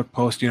Facebook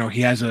post,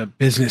 he has a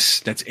business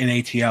that's in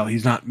ATL.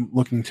 He's not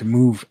looking to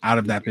move out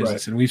of that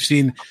business. And we've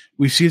seen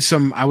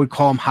some, I would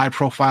call them high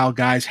profile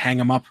guys hang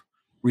him up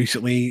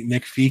recently.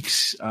 Nick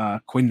Feeks,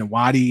 Quinn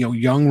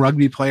Nawadi, young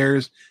rugby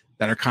players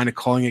that are kind of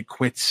calling it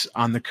quits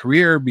on the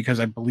career because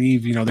I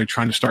believe, they're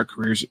trying to start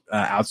careers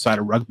outside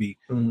of rugby.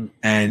 Mm-hmm.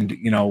 And,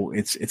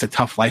 it's a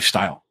tough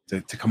lifestyle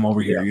to come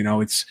over here.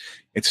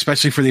 It's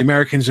especially for the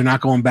Americans. They're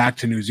not going back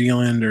to New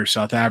Zealand or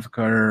South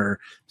Africa or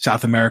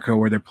South America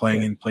where they're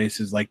playing in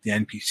places like the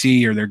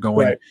NPC, or they're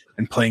going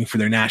and playing for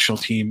their national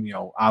team,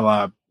 a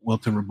la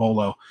Wilton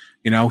Rabolo,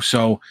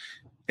 so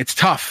it's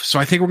tough. So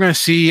I think we're going to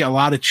see a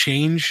lot of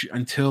change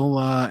until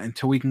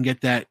we can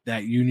get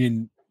that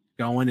union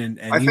going. And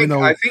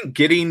I think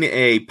getting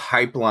a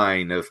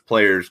pipeline of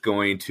players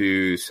going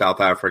to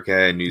South Africa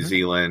and New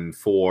Zealand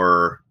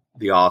for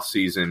the off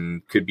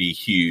season could be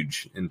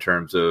huge in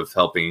terms of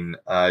helping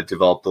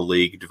develop the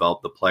league,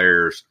 develop the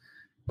players,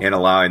 and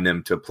allowing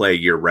them to play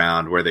year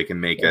round where they can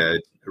make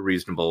a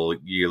reasonable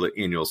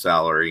annual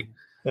salary.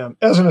 Yeah.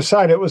 As an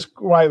aside, it was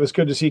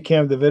good to see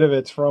Cam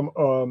Davidovitz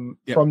from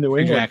New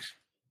England.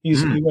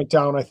 He went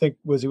down, I think,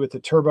 was he with the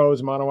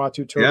Turbos,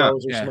 Manawatu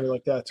Turbos or somebody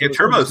like that? So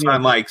Turbos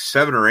signed like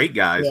 7 or 8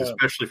 guys,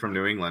 especially from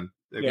New England.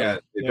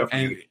 And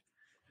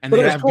but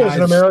it's cool as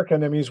an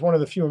American. I mean, he's one of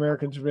the few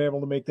Americans who've been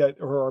able to make that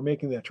or are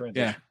making that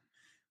transition.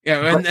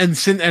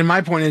 And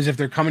my point is, if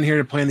they're coming here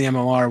to play in the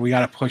MLR, we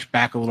got to push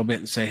back a little bit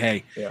and say,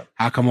 hey,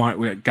 how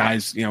come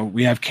guys?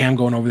 We have Cam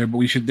going over there, but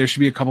there should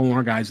be a couple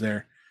more guys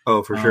there.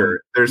 Oh, for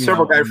sure. There's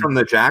several guys from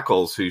the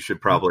Jackals who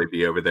should probably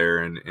be over there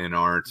and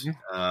aren't.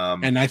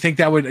 And I think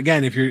that would,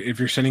 again, if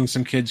you're sending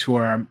some kids who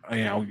are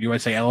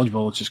USA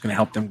eligible, it's just going to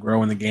help them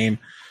grow in the game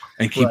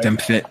and keep them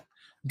fit.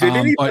 Did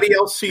anybody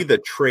else see the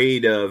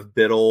trade of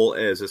Biddle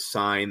as a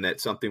sign that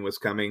something was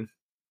coming?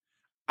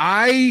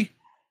 In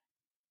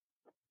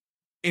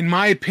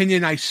my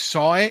opinion, I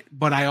saw it,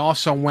 but I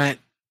also went,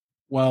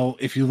 well,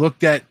 if you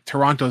looked at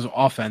Toronto's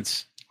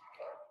offense.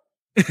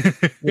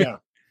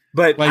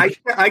 But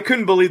I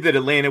couldn't believe that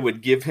Atlanta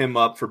would give him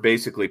up for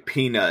basically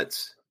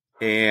peanuts,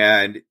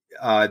 and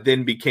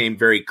then became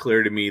very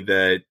clear to me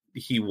that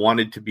he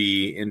wanted to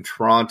be in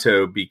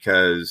Toronto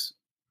because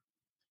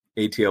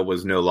ATL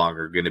was no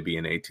longer going to be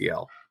an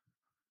ATL,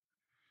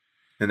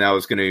 and that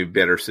was going to be a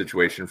better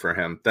situation for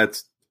him.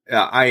 That's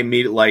I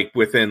immediately,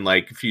 within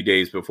a few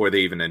days before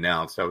they even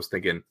announced, I was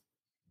thinking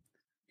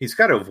he's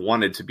got to have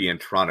wanted to be in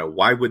Toronto.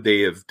 Why would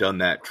they have done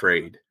that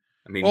trade?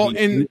 I mean,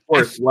 he's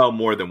worth well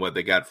more than what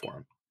they got for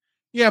him.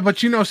 Yeah, but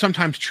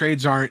sometimes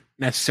trades aren't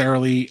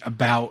necessarily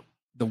about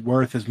the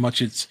worth as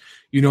much as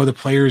the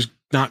player's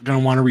not going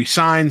to want to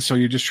re-sign, so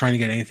you're just trying to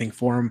get anything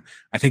for him.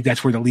 I think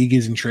that's where the league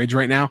is in trades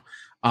right now.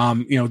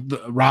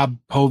 Rob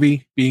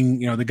Povey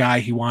being the guy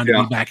he wanted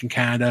to be back in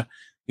Canada,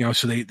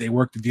 so they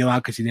worked the deal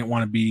out because he didn't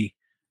want to be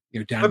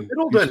down. But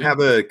Biddle doesn't have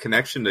a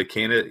connection to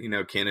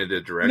Canada,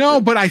 Canada directly.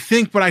 No, but I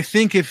think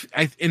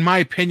in my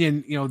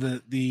opinion,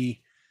 the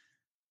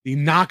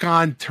knock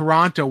on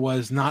Toronto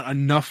was not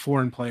enough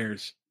foreign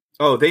players.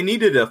 Oh, they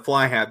needed a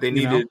fly half. They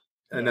needed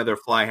another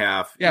fly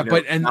half. Yeah,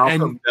 but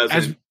Malcolm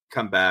doesn't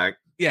come back.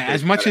 Yeah,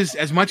 as much as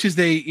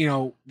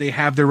they they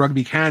have their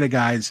Rugby Canada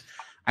guys,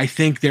 I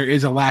think there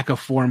is a lack of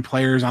foreign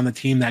players on the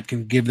team that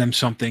can give them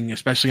something,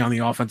 especially on the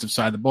offensive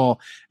side of the ball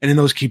and in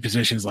those key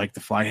positions like the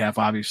fly half.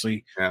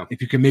 Obviously,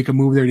 if you can make a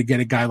move there to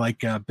get a guy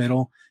like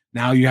Biddle,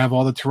 now you have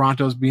all the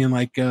Torontos being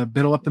like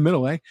Biddle up the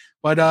middle, eh?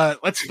 But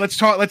let's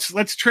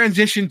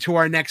transition to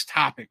our next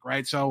topic,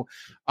 right? So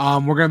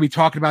we're going to be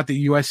talking about the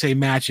USA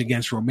match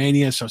against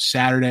Romania. So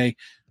Saturday,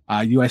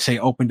 USA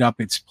opened up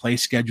its play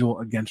schedule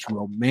against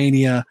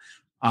Romania.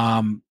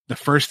 The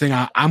first thing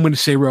I'm going to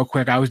say real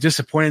quick, I was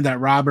disappointed that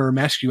Rob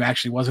Ermescu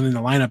actually wasn't in the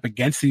lineup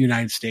against the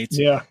United States.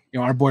 Yeah,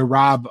 our boy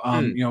Rob,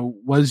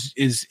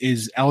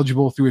 is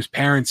eligible through his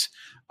parents.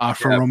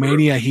 For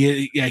Romania,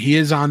 he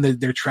is on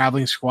their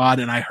traveling squad,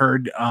 and I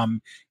heard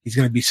he's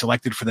going to be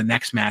selected for the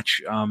next match,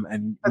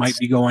 and might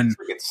be going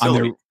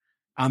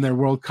on their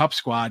World Cup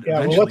squad.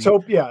 Yeah, well, let's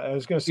hope. Yeah, I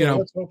was going to say,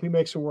 let's hope he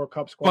makes a World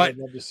Cup squad.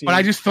 But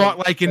I just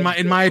thought,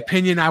 in my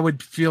opinion, I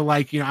would feel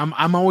like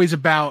I'm always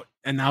about,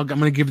 and I'm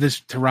going to give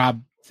this to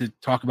Rob to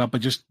talk about,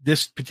 but just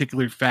this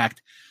particular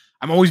fact,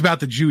 I'm always about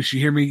the juice. You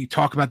hear me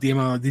talk about the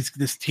MLR.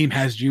 This team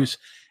has juice,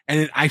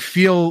 and I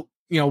feel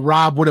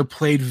Rob would have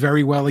played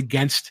very well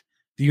against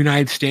the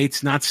United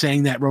States. Not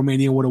saying that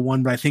Romania would have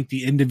won, but I think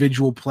the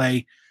individual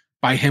play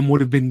by him would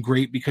have been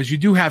great because you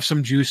do have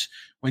some juice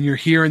when you're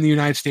here in the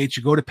United States.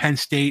 You go to Penn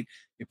State,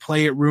 you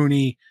play at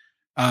Rooney,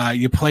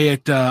 you play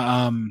at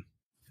ATL.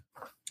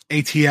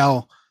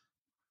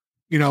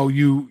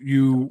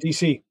 You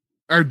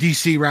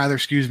DC rather.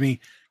 Excuse me.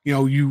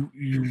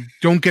 You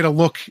don't get a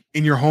look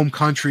in your home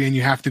country, and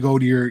you have to go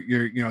to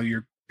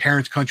your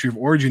parents' country of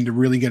origin to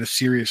really get a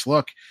serious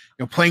look.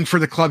 Playing for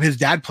the club his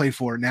dad played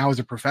for now as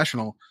a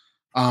professional.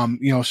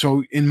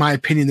 So in my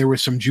opinion, there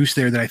was some juice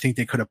there that I think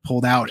they could have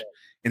pulled out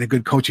in a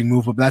good coaching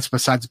move, but that's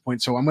besides the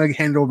point. So I'm going to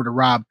hand it over to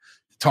Rob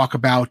to talk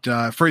about,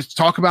 the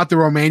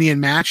Romanian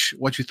match,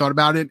 what you thought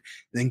about it, and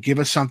then give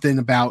us something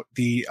about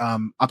the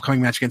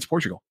upcoming match against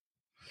Portugal.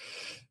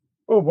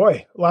 Oh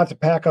boy, a lot to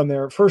pack on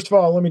there. First of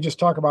all, let me just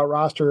talk about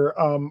roster.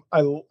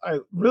 I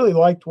really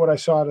liked what I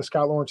saw out of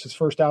Scott Lawrence's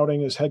first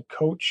outing as head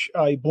coach.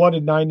 He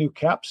blooded 9 new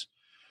caps.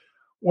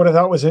 What I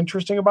thought was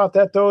interesting about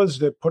that, though, is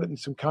to put it in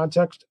some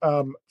context.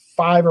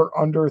 5 are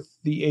under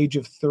the age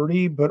of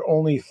 30, but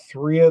only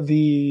 3 of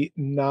the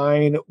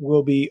 9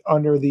 will be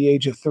under the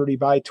age of 30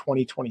 by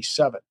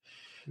 2027.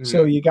 Mm-hmm.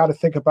 So you got to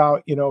think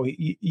about,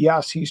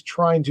 yes, he's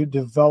trying to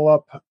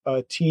develop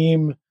a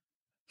team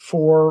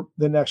for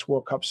the next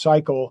World Cup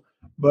cycle.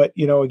 But,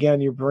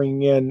 again, you're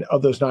bringing in,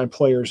 of those 9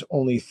 players,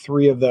 only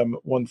 3 of them,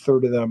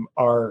 1/3 of them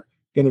are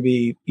going to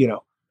be,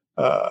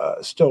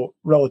 still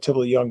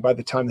relatively young by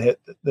the time they hit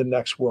the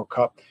next World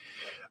Cup.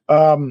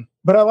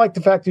 But I like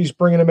the fact that he's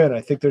bringing them in.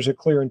 I think there's a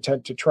clear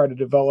intent to try to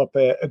develop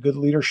a good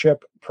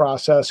leadership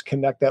process,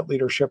 connect that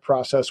leadership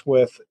process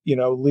with,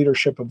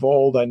 leadership of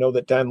old. I know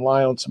that Dan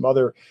Lyle and some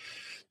other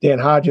Dan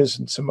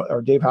Hodges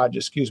or Dave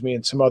Hodges, excuse me,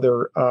 and some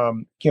other,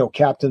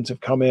 captains have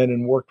come in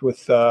and worked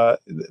with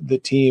the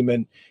team,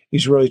 and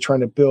he's really trying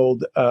to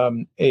build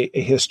a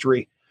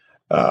history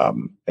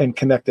and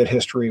connect that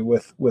history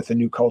with a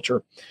new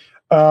culture.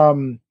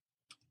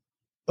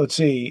 Let's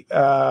see.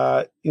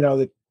 I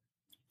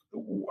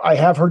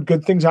have heard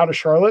good things out of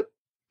Charlotte.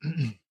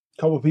 A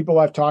couple of people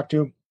I've talked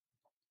to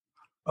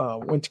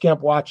went to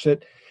camp, watched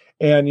it,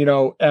 and,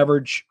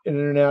 average an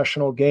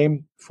international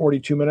game,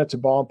 42 minutes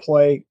of ball and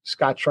play.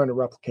 Scott's trying to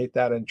replicate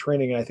that in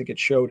training, and I think it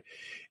showed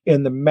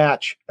in the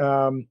match.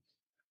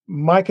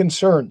 My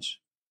concerns,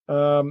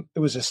 it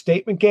was a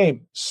statement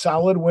game,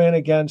 solid win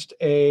against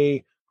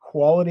a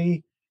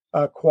quality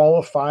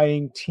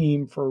qualifying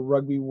team for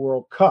Rugby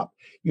World Cup.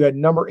 You had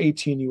number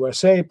 18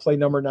 USA play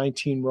number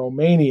 19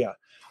 Romania.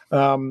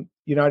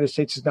 United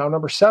States is now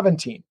number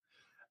 17.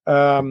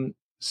 The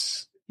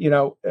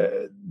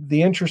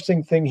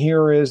interesting thing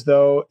here is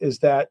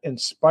that in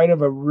spite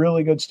of a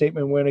really good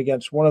statement win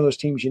against one of those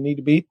teams you need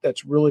to beat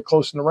that's really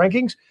close in the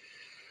rankings,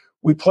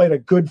 we played a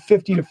good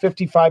 50 to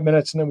 55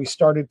 minutes, and then we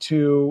started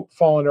to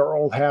fall into our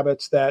old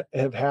habits that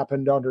have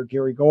happened under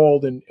Gary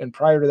Gold and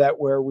prior to that,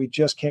 where we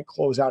just can't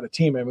close out a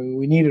team. I mean,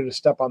 we needed a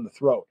step on the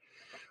throat.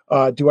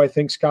 Do I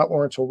think Scott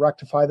Lawrence will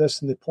rectify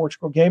this in the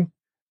Portugal game?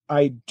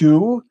 I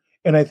do,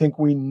 and I think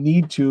we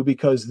need to,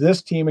 because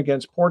this team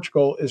against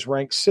Portugal is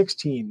ranked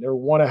 16. They're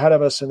one ahead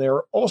of us, and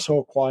they're also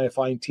a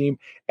qualifying team,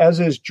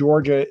 as is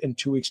Georgia in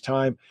 2 weeks'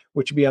 time,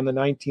 which will be on the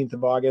 19th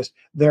of August.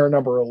 They're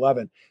number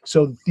 11.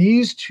 So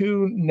these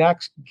two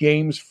next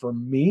games for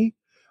me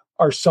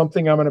are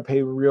something I'm going to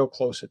pay real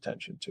close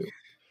attention to,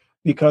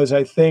 because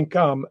I think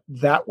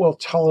that will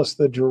tell us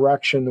the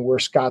direction where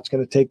Scott's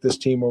going to take this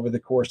team over the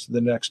course of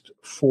the next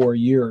 4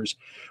 years.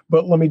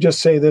 But let me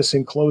just say this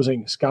in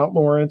closing. Scott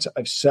Lawrence,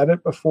 I've said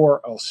it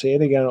before, I'll say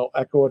it again, I'll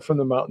echo it from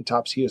the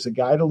mountaintops. He is the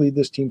guy to lead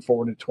this team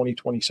forward in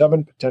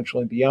 2027,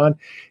 potentially beyond.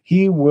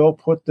 He will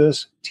put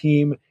this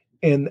team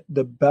in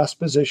the best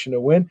position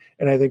to win,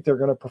 and I think they're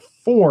going to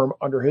perform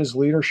under his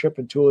leadership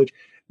and tutelage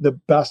the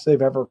best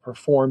they've ever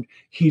performed.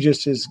 He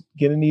just is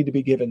going to need to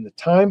be given the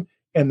time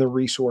and the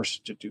resources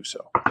to do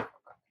so.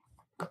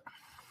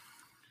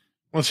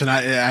 Listen,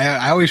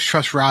 I always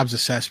trust Rob's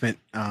assessment,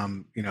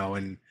 and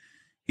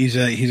he's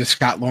a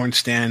Scott Lawrence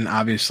stan.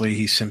 Obviously,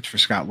 he simps for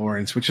Scott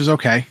Lawrence, which is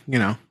okay.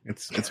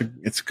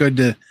 It's good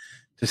to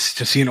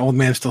see an old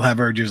man still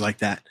have urges like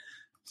that.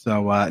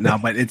 So no,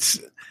 but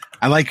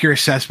I like your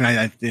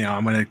assessment.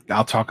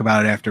 I'll talk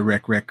about it after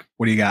Rick. Rick,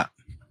 what do you got?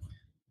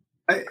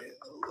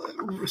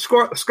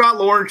 Scott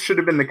Lawrence should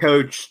have been the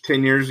coach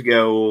 10 years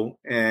ago,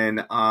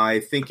 and I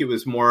think it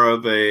was more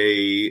of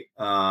a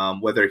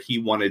whether he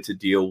wanted to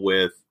deal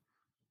with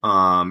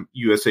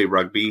USA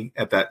Rugby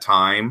at that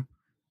time.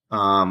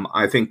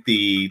 I think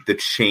the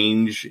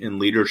change in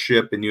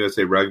leadership in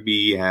USA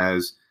Rugby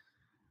has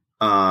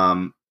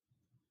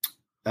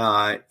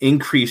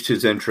increased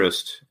his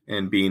interest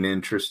in being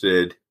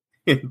interested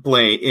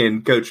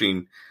in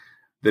coaching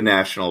the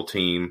national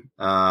team.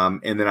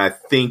 And then I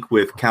think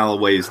with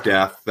Callaway's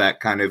death, that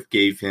kind of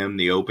gave him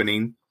the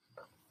opening.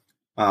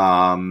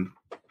 That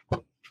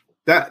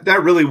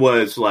really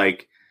was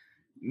like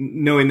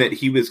knowing that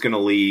he was going to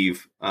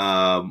leave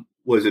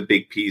was a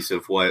big piece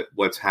of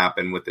what's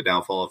happened with the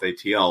downfall of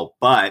ATL.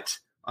 But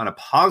on a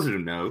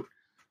positive note,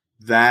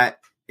 that,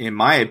 in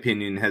my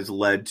opinion, has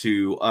led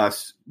to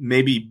us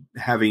maybe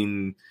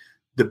having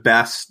the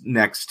best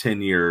next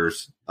 10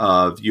 years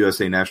of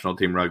USA national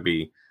team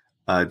rugby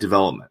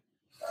development.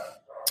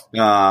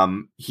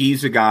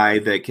 He's a guy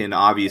that can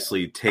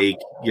obviously take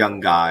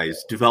young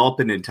guys, develop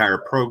an entire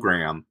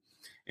program,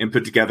 and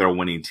put together a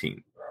winning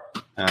team.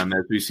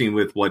 As we've seen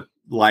with what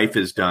Life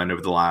has done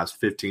over the last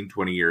 15,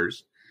 20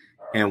 years,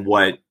 and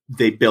what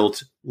they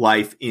built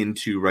Life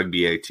into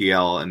Rugby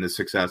ATL and the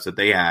success that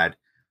they had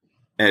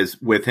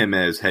with him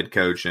as head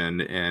coach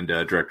and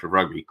director of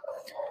rugby.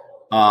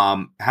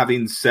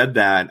 Having said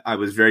that, I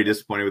was very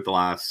disappointed with the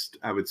last,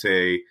 I would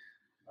say,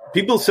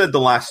 people said the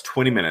last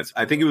 20 minutes.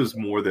 I think it was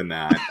more than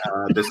that.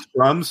 The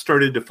scrum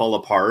started to fall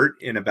apart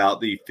in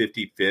about the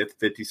 55th,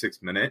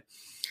 56th minute.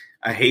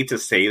 I hate to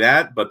say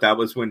that, but that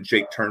was when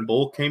Jake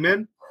Turnbull came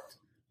in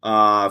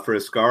for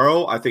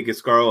Escaro. I think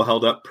Escaro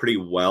held up pretty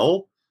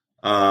well.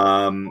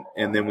 And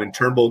then when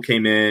Turnbull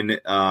came in,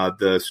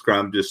 the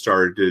scrum just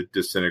started to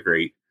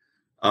disintegrate.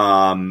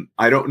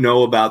 I don't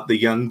know about the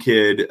young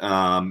kid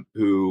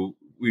who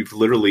we've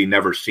literally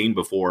never seen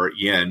before,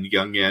 Young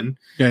Yen.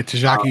 Yeah,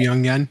 Tajaki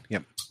Young Yen.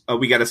 Yep.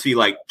 We got to see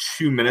like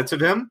 2 minutes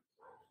of him.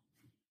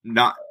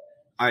 No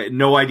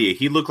idea.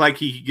 He looked like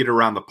he could get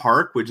around the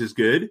park, which is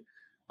good.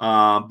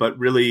 But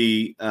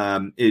really,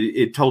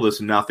 it told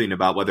us nothing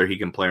about whether he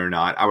can play or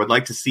not. I would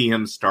like to see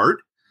him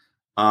start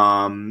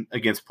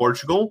against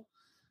Portugal.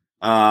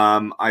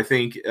 I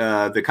think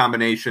the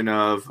combination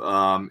of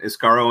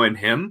Escaro and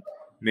him,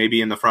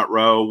 maybe in the front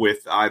row with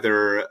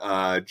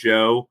either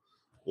Joe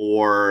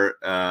or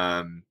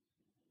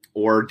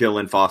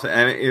Dylan Fawcett.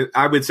 And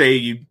I would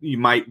say you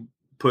might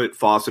put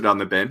Fawcett on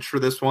the bench for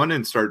this one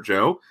and start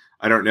Joe.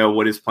 I don't know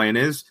what his plan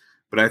is,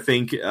 but I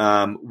think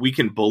we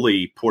can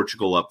bully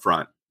Portugal up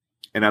front.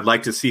 And I'd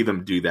like to see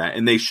them do that.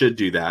 And they should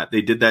do that.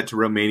 They did that to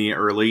Romania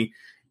early,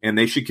 and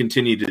they should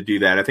continue to do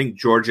that. I think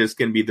Georgia is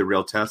going to be the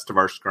real test of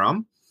our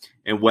scrum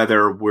and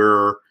whether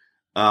we're,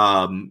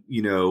 World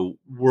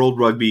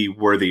Rugby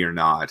worthy or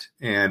not.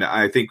 And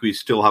I think we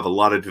still have a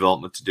lot of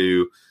development to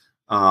do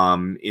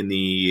in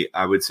the,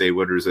 I would say,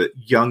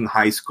 young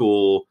high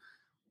school,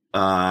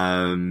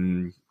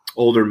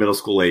 older middle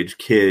school age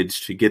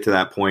kids to get to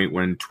that point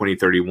when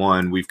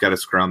 2031, we've got a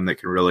scrum that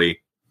can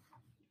really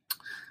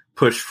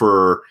push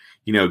for,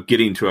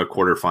 getting to a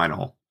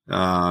quarterfinal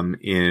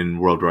in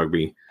World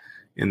Rugby,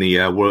 in the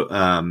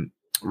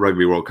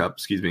Rugby World Cup,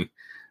 excuse me.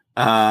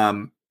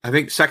 I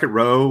think second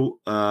row,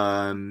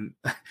 I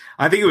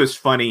think it was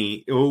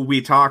funny.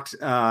 We talked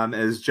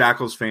as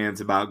Jackals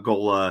fans about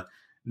Gola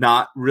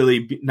not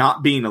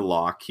being a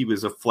lock. He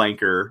was a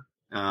flanker,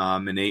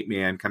 an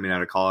 8-man coming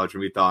out of college,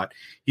 and we thought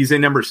he's a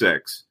number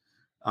 6.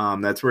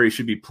 That's where he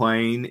should be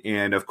playing.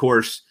 And, of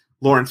course,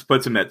 Lawrence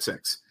puts him at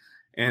 6.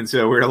 And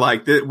so we're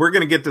like, we're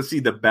going to get to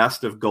see the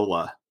best of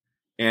Gola.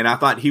 And I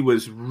thought he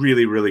was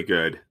really, really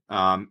good.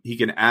 He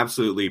can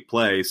absolutely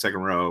play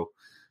second row.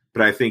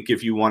 But I think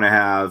if you want to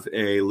have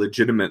a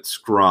legitimate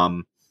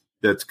scrum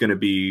that's going to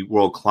be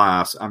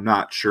world-class, I'm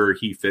not sure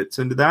he fits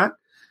into that.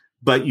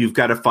 But you've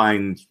got to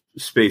find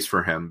space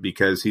for him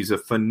because he's a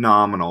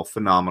phenomenal,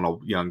 phenomenal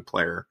young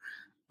player.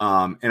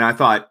 And I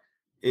thought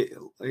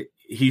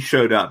he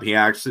showed up. He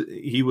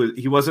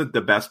wasn't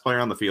the best player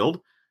on the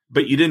field,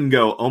 but you didn't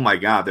go, oh my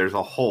God, there's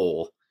a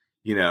hole,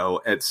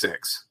 at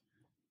 6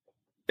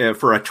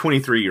 for a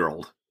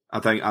 23-year-old. I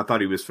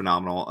thought he was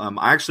phenomenal.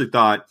 I actually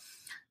thought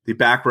the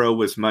back row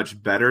was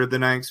much better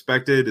than I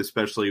expected,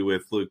 especially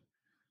with Luke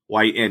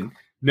White. And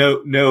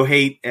no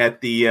hate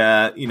at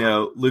the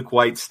Luke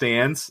White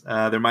stands.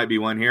 There might be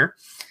one here,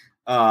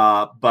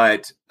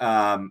 but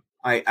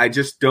I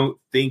just don't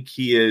think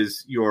he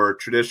is your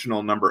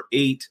traditional number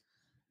 8.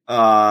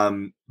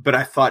 But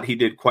I thought he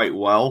did quite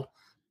well.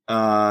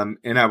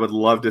 And I would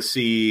love to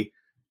see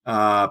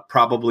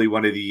probably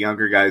one of the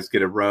younger guys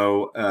get a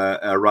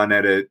run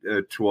at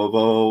a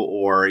Tuovo,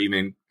 or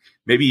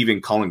maybe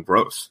even Colin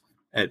Gross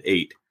at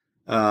 8.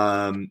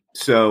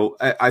 So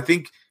I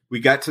think we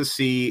got to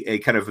see a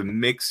kind of a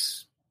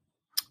mix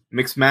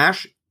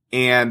mash,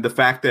 and the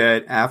fact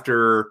that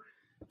after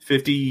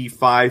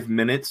 55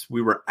 minutes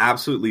we were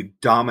absolutely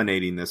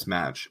dominating this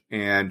match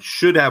and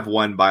should have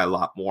won by a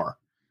lot more.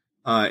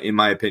 In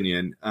my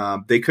opinion,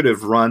 they could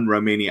have run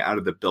Romania out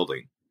of the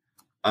building.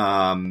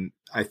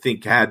 I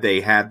think had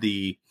they had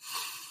the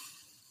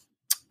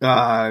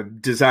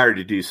desire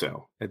to do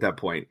so at that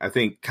point, I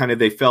think kind of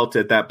they felt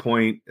at that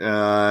point,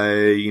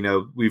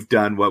 we've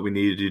done what we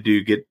needed to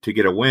do to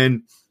get a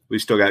win. We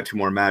still got 2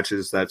 more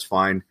matches. That's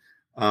fine.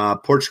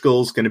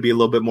 Portugal's going to be a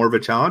little bit more of a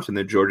challenge, and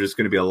then Georgia's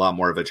going to be a lot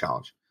more of a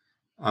challenge.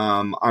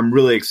 I'm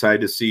really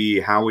excited to see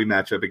how we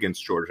match up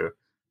against Georgia.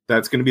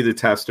 That's going to be the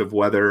test of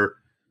whether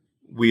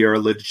we are a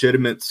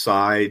legitimate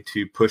side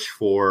to push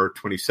for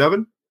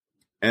 27,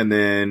 and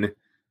then,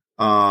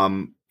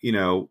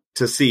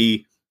 to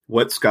see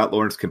what Scott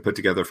Lawrence can put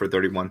together for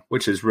 31,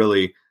 which is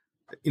really,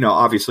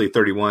 obviously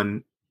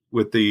 31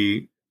 with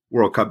the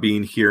World Cup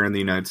being here in the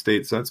United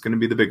States. That's going to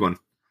be the big one.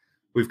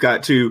 We've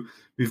got to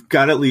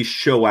at least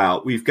show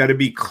out. We've got to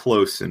be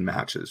close in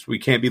matches. We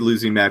can't be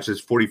losing matches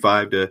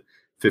 45-15.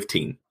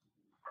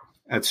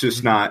 That's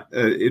just not,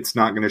 it's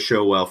not going to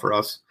show well for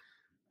us.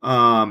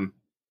 I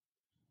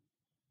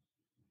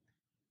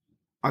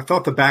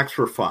thought the backs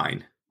were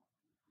fine.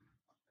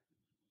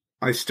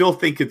 I still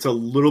think it's a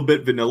little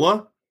bit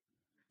vanilla.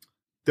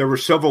 There were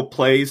several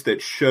plays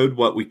that showed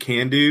what we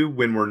can do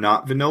when we're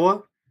not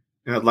vanilla,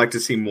 and I'd like to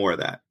see more of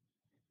that.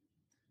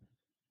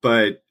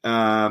 But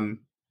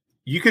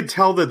you could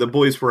tell that the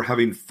boys were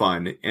having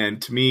fun,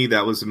 and to me,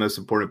 that was the most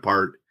important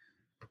part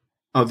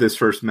of this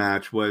first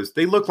match. Was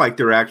they looked like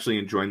they were actually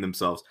enjoying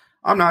themselves.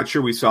 I'm not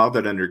sure we saw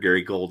that under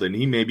Gary Golden.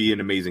 He may be an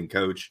amazing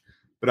coach,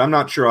 but I'm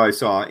not sure I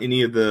saw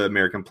any of the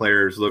American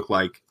players look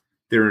like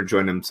they were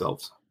enjoying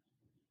themselves.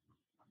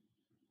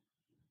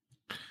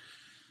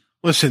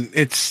 Listen,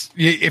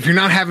 if you're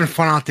not having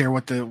fun out there,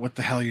 what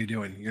the hell are you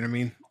doing? You know what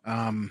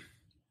I mean?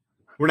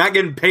 We're not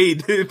getting paid.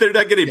 They're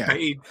not getting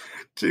paid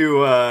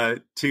to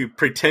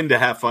pretend to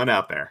have fun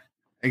out there.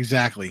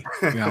 Exactly.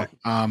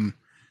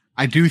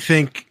 I do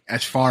think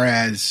as far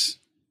as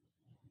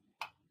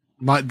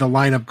the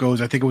lineup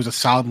goes, I think it was a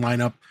solid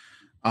lineup.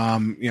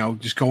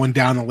 Just going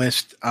down the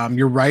list.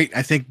 You're right.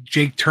 I think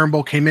Jake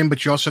Turnbull came in,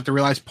 but you also have to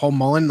realize Paul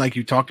Mullen, like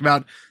you talked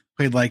about,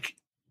 played like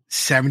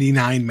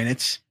 79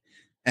 minutes,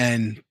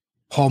 and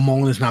Paul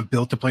Mullen is not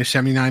built to play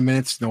 79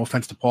 minutes. No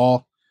offense to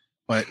Paul,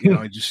 but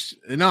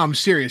I'm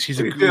serious.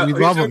 We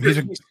love him.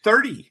 He's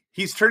 30.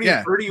 He's turning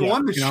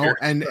 31 this year.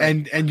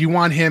 And you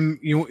want him,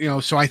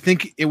 so I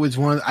think it was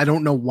I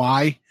don't know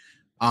why.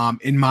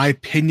 In my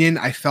opinion,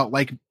 I felt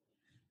like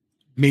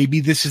maybe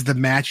this is the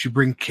match you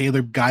bring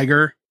Caleb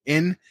Geiger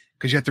in,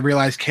 because you have to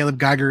realize Caleb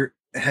Geiger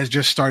has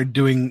just started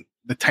doing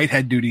the tight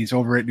head duties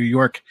over at New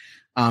York.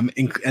 And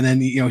then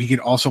he could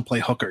also play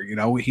hooker.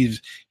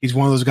 He's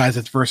one of those guys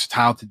that's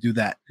versatile to do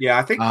that. Yeah,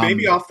 I think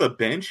maybe off the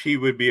bench he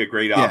would be a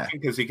great option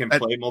because he can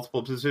play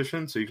multiple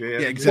positions. So yeah,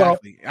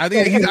 exactly. Well,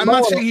 I'm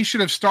not saying he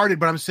should have started,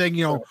 but I'm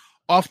saying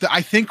off the.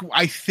 I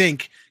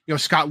think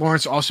Scott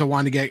Lawrence also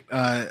wanted to get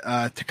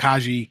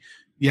Takaji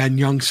and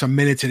Young some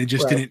minutes, and it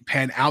just didn't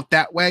pan out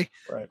that way.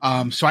 Right.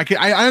 So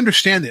I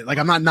understand it. Like,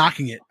 I'm not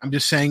knocking it. I'm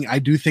just saying I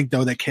do think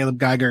though that Caleb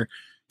Geiger,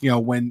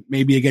 when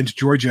maybe against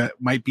Georgia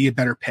might be a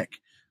better pick.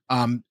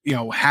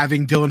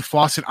 Having Dylan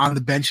Fawcett on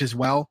the bench as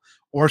well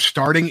or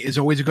starting is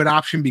always a good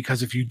option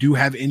because if you do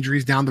have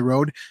injuries down the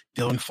road,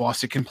 Dylan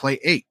Fawcett can play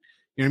 8.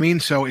 You know what I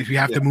mean? So if you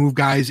have to move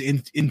guys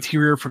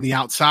interior from the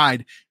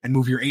outside and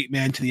move your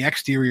 8-man to the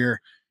exterior,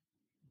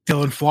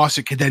 Dylan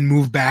Fawcett could then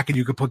move back and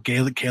you could put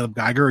Caleb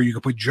Geiger or you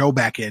could put Joe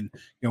back in,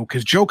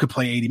 because Joe could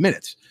play 80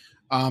 minutes.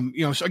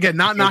 So again,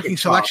 not knocking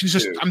selections.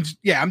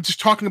 I'm just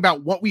talking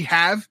about what we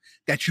have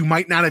that you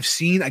might not have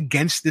seen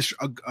against this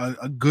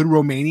a good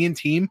Romanian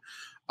team.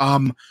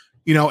 And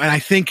I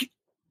think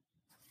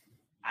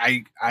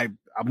I'm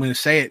going to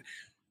say it.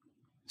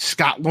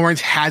 Scott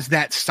Lawrence has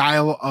that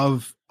style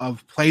of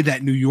play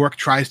that New York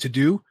tries to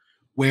do,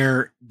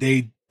 where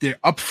they're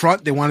up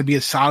front. They want to be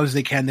as solid as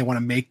they can. They want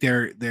to make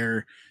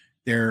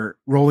their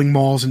rolling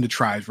mauls into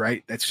tries.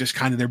 Right. That's just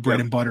kind of their bread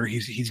and butter.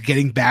 He's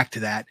getting back to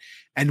that.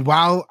 And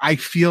while I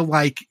feel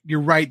like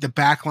you're right, the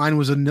back line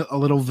was a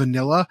little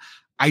vanilla.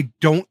 I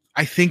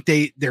think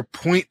their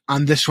point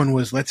on this one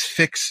was let's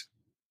fix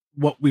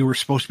what we were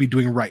supposed to be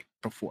doing right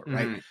before,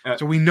 right? Mm-hmm.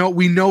 So we know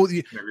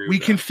we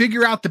can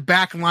figure out the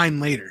back line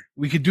later.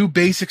 We could do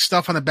basic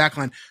stuff on the back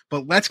line,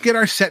 but let's get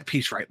our set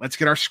piece right. Let's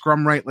get our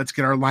scrum right. Let's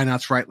get our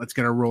lineouts right. Let's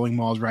get our rolling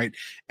mauls right.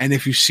 And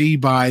if you see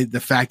by the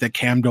fact that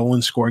Cam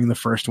Dolan scoring the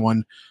first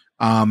one,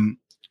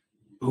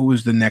 who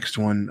was the next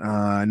one?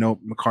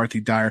 McCarthy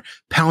Dyer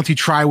penalty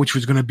try, which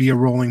was going to be a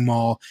rolling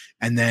maul,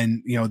 and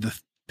then the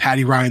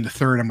Patty Ryan the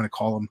third, I'm going to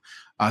call him.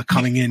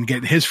 Coming in,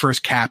 getting his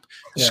first cap,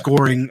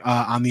 scoring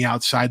on the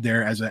outside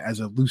there as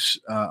a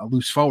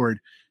loose forward,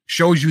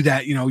 shows you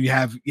that you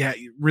have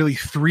really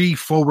 3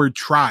 forward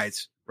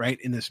tries right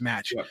in this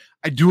match. Yeah.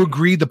 I do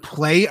agree the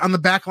play on the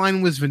back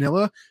line was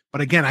vanilla,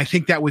 but again, I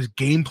think that was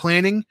game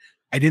planning.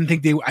 I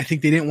think they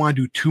didn't want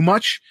to do too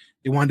much.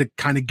 They wanted to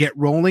kind of get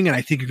rolling, and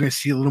I think you're going to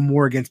see a little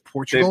more against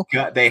Portugal.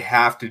 They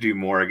have to do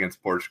more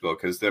against Portugal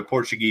because the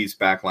Portuguese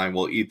back line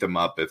will eat them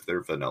up if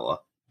they're vanilla.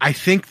 I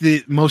think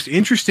the most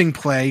interesting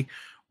play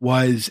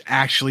was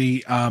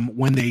actually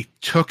when they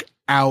took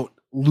out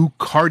Luke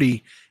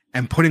Carty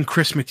and put in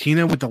Chris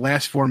Mattina with the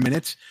last 4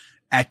 minutes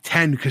at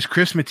 10, because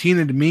Chris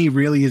Mattina to me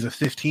really is a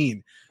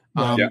 15.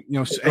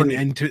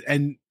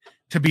 And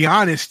to be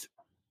honest,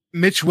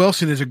 Mitch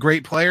Wilson is a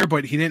great player,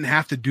 but he didn't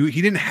have to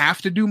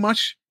do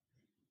much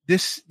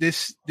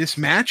this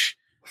match.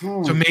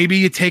 So maybe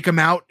you take him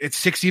out at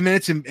 60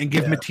 minutes and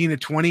give Mattina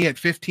 20 at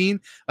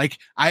 15.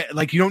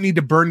 You don't need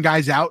to burn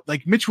guys out.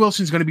 Like Mitch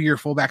Wilson's going to be your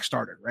fullback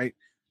starter, right?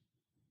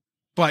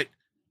 But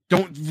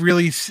don't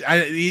really,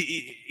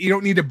 you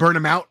don't need to burn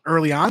them out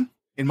early on.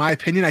 In my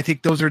opinion, I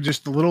think those are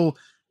just the little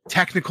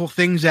technical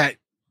things that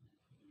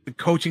the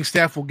coaching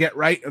staff will get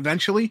right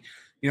eventually.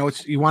 You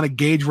want to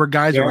gauge where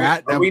guys are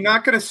at. Are we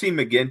not going to see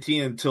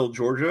McGinty until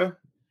Georgia?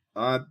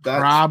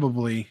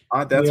 Probably.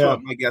 That's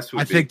what my guess would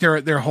be. I think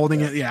they're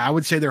holding it. Yeah, I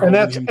would say they're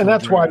holding him. And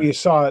that's why you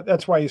saw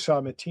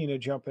Mattina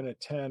jump in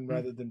at 10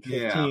 rather than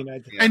 15. Yeah.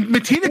 And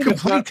Mattina can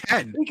play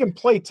 10. He can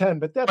play 10,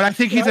 but I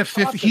think he's a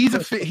 15. He's a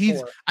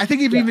he's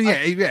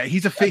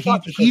a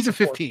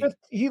 15.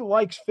 He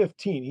likes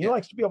 15. He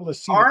likes to be able to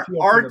see.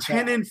 Are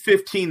 10 and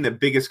 15 the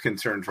biggest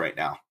concerns right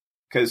now?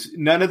 Because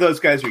none of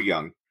those guys are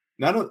young.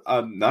 None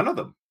of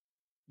them.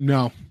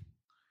 No,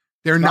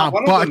 they're not.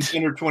 One but of them's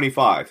under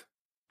 25.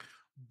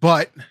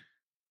 But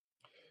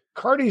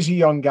Carty's a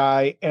young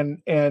guy,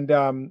 and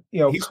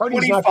he's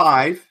Carty's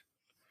 25.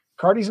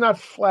 Carty's not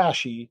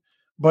flashy,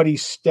 but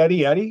he's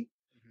steady Eddie,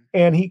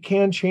 and he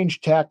can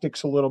change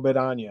tactics a little bit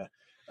on you.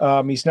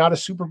 He's not a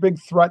super big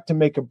threat to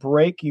make a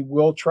break. He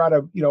will try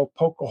to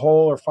poke a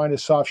hole or find a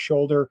soft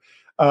shoulder,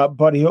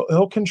 but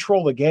he'll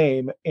control the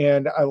game,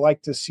 and I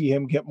like to see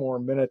him get more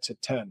minutes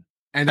at 10.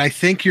 And I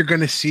think you're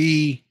going to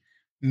see.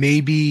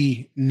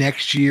 Maybe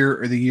next year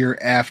or the year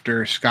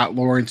after, Scott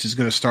Lawrence is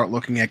going to start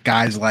looking at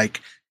guys like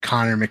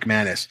Connor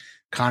McManus.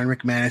 Connor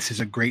McManus is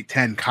a great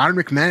 10.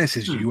 Connor McManus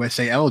is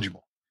USA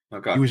eligible.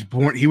 Okay.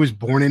 He was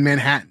born in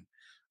Manhattan.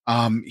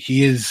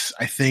 He is,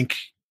 I think,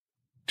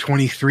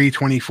 23,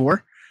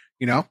 24.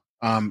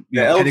 The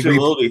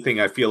eligibility thing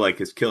I feel like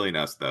is killing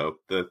us though.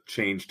 The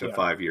change to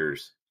 5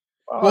 years.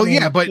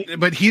 Well,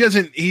 but he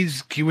doesn't.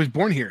 He was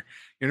born here.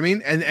 You know what I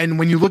mean? And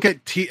when you look at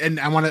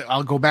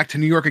I'll go back to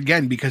New York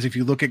again, because if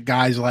you look at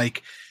guys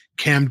like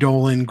Cam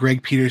Dolan,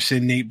 Greg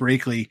Peterson, Nate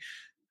Brakely,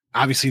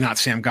 obviously not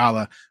Sam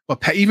Gala,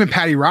 but even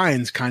Patty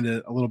Ryan's kind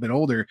of a little bit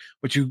older,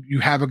 but you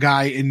have a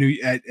guy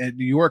at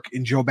New York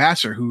in Joe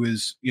Basser, who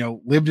is,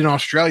 lived in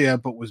Australia,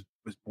 but was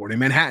was born in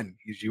Manhattan.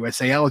 He's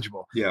USA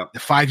eligible. Yeah. The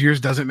 5 years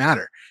doesn't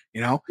matter.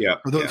 Yeah.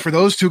 For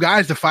those two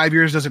guys, the 5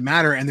 years doesn't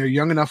matter. And they're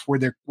young enough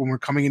when we're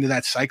coming into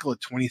that cycle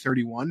at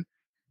 2031.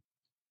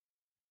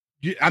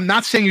 I'm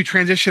not saying you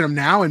transition them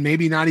now and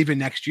maybe not even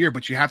next year,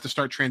 but you have to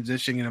start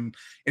transitioning them.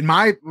 And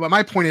my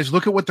point is,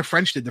 look at what the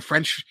French did. The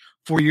French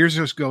 4 years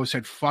ago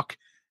said, fuck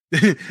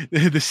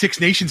the Six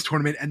Nations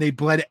tournament. And they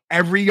bled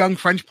every young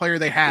French player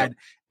they had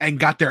and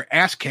got their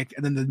ass kicked.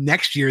 And then the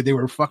next year they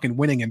were fucking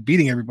winning and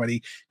beating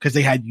everybody because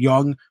they had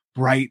young,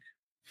 bright,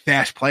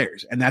 fast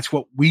players. And that's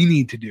what we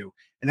need to do.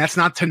 And that's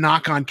not to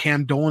knock on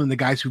Cam Dolan and the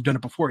guys who've done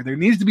it before. There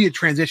needs to be a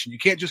transition. You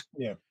can't just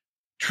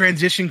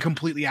transition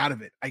completely out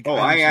of it.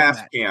 I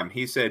asked Cam.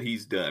 He said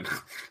he's done.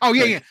 Oh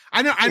yeah.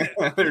 I know.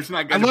 There's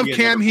not. I love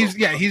Cam.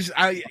 He's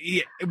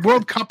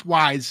World Cup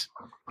wise.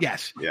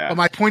 Yes. Yeah. But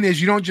my point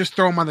is, you don't just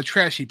throw him on the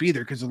trash heap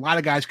either, because a lot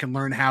of guys can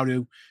learn how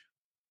to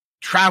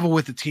travel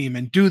with the team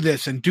and do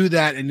this and do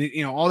that,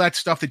 and all that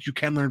stuff that you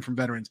can learn from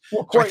veterans.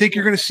 So I think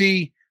you're going to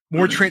see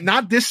more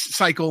not this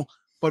cycle,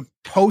 but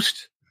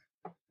post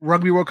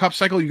Rugby World Cup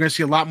cycle, you're going to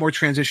see a lot more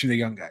transition to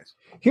young guys.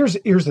 Here's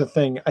the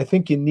thing. I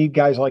think you need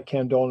guys like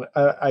Cam Dolan.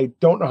 I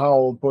don't know how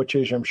old Butch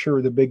is. I'm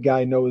sure the big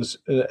guy knows.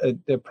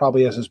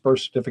 Probably has his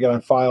birth certificate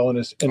on file in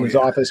his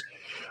office.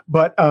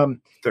 But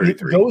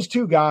those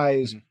two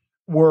guys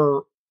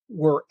were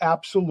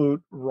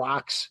absolute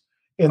rocks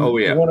in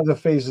one of the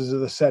phases of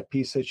the set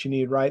piece that you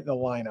need right in the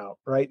line out.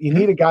 Right, you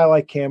need a guy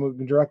like Cam who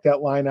can direct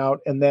that line out,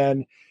 and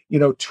then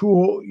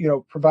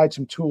provide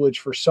some toolage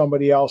for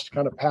somebody else to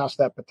kind of pass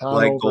that baton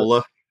like over.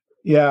 Gola.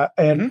 Yeah,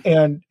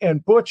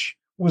 and Butch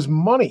was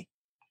money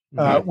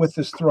with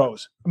his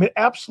throws. I mean,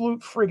 absolute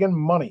friggin'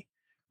 money,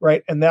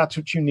 right? And that's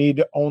what you need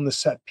to own the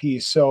set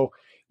piece. So,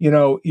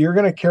 you're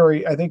going to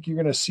carry, I think you're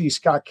going to see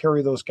Scott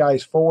carry those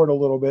guys forward a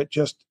little bit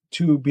just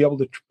to be able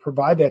to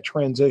provide that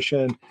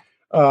transition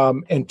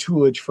and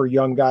toolage for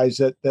young guys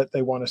that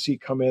they want to see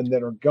come in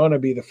that are going to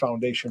be the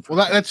foundation for.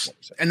 Well, that's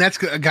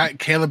a guy.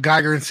 Caleb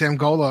Geiger and Sam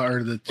Gola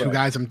are the two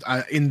guys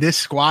in this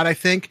squad, I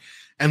think,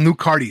 and Luke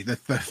Carty, the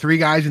three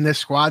guys in this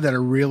squad that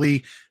are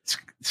really.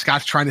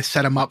 Scott's trying to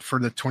set him up for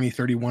the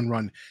 2031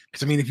 run.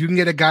 Because, I mean, if you can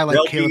get a guy like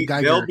Caleb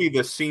Geiger. They'll be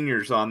the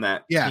seniors on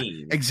that team.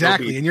 Yeah,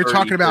 exactly. And you're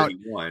talking about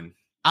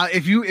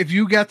if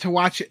you get to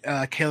watch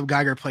Caleb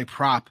Geiger play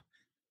prop,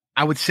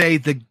 I would say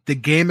the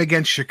game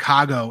against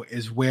Chicago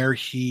is where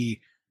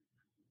he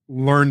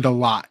learned a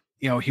lot.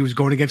 He was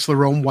going against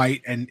Lerome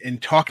White, and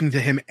talking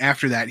to him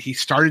after that, he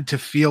started to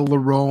feel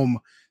Lerome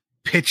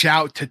pitch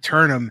out to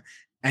turn him,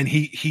 and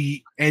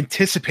he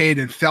anticipated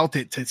and felt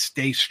it to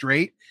stay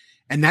straight.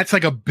 And that's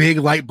like a big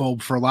light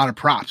bulb for a lot of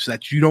props,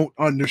 that you don't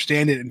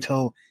understand it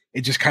until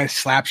it just kind of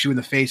slaps you in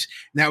the face.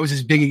 And that was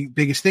his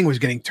biggest thing, was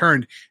getting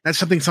turned. That's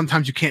something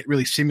sometimes you can't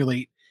really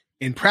simulate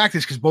in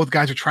practice because both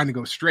guys are trying to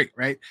go straight,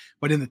 right?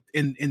 But in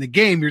the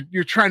game,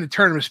 you're trying to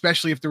turn him,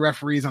 especially if the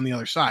referee is on the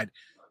other side.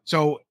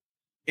 So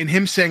in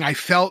him saying, I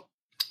felt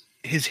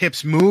his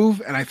hips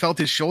move and I felt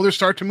his shoulders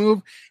start to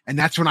move, and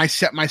that's when I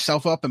set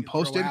myself up and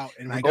posted.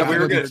 And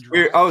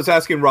I was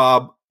asking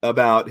Rob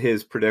about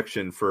his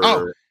prediction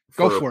for.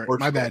 Go for it.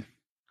 Portugal. My bad.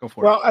 Go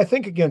for it. Well, I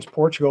think against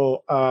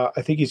Portugal,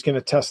 I think he's going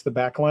to test the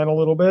back line a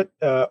little bit,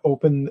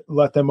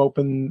 let them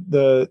open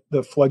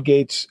the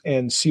floodgates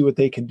and see what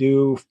they can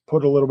do,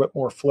 put a little bit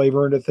more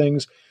flavor into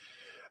things.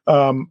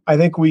 I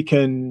think we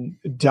can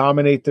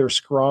dominate their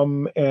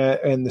scrum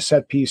and the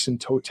set piece in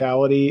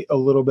totality a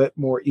little bit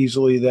more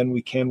easily than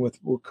we could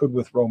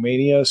with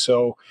Romania.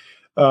 So,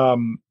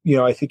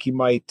 I think he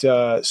might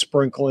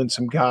sprinkle in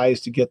some guys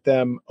to get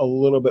them a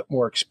little bit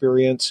more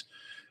experience.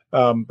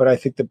 But I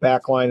think the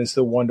back line is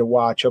the one to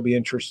watch. I'll be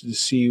interested to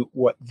see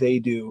what they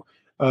do.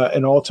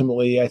 And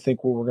ultimately, I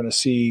think what we're going to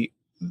see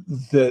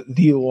the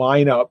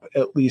lineup,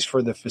 at least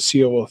for the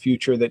foreseeable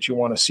future, that you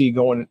want to see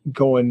going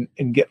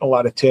and getting a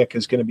lot of tick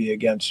is going to be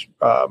against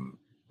the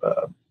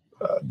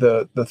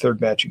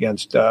third match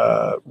against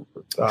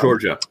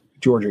Georgia.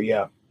 Georgia,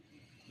 yeah.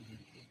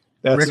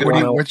 That's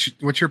Rick,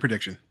 what's your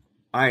prediction?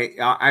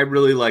 I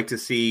really like to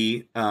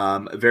see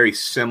a very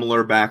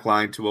similar back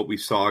line to what we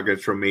saw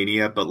against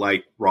Romania, but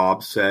like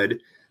Rob said,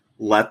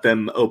 let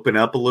them open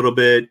up a little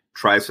bit,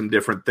 try some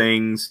different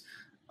things.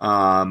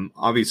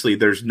 Obviously,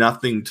 there's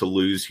nothing to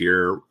lose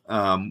here.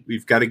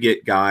 We've got to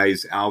get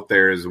guys out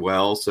there as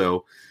well,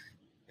 so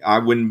I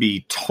wouldn't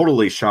be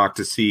totally shocked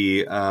to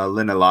see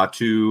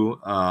Lenalatu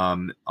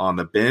on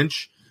the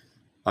bench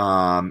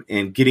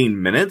and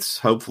getting minutes,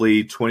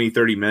 hopefully 20,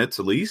 30 minutes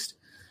at least.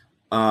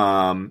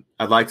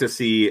 I'd like to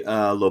see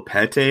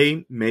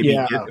Lopete maybe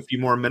get a few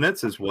more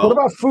minutes as well. What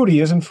about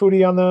Foodie? Isn't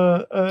Foodie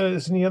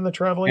isn't he on the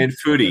traveling? And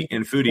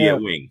Foodie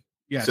at wing.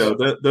 Yes. So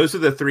those are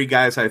the three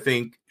guys I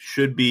think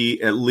should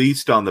be at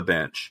least on the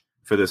bench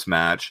for this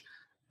match.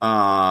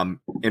 And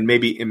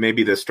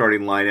maybe the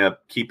starting lineup,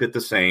 keep it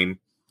the same,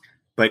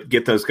 but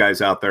get those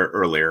guys out there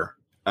earlier.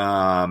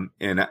 And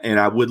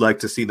I would like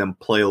to see them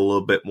play a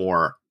little bit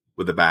more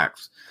with the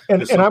backs.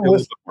 And I'm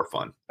with more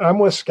fun. I'm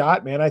with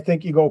Scott, man. I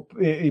think you go,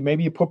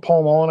 maybe you put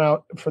Paul Mullen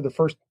out for the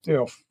first,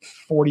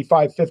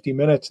 45, 50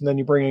 minutes, and then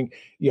you bring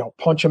in,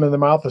 punch him in the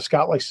mouth, as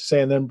Scott likes to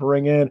say, and then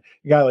bring in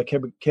a guy like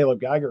Caleb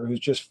Geiger, who's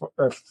just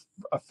a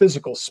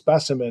physical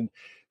specimen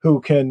who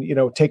can,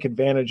 take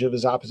advantage of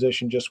his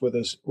opposition just with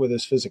his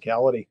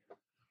physicality.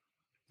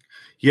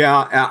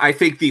 Yeah, I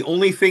think the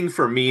only thing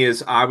for me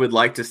is I would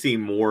like to see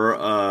more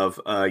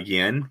of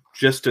Yin,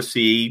 just to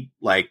see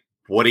like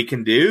what he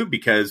can do,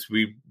 because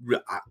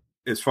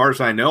as far as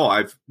I know,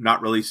 I've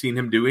not really seen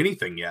him do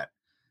anything yet.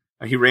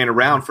 He ran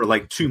around for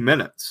like 2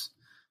 minutes.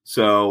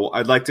 So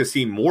I'd like to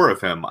see more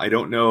of him. I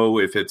don't know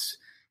if it's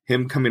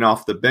him coming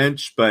off the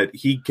bench, but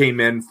he came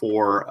in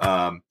for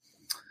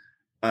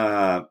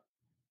Paul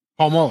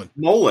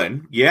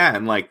Mullen. Yeah,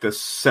 in like the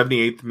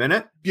 78th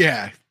minute.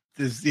 Yeah.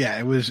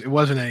 It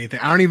wasn't anything.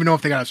 I don't even know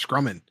if they got a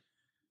scrum in.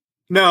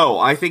 No,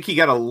 I think he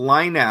got a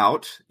line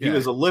out. He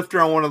was a lifter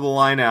on one of the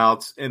line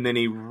outs, and then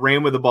he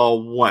ran with the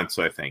ball once,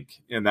 I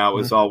think. And that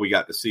was all we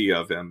got to see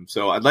of him.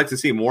 So I'd like to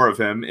see more of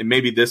him. And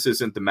maybe this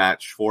isn't the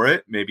match for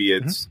it. Maybe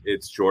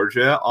it's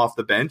Georgia off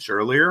the bench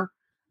earlier.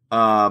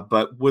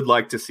 But would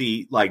like to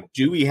see, like,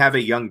 do we have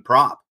a young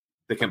prop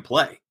that can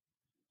play?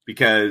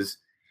 Because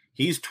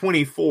he's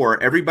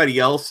 24. Everybody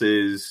else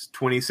is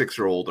 26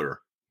 or older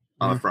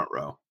on the front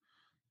row.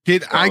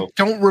 I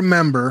don't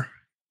remember.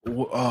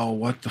 Oh,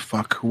 what the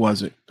fuck? Who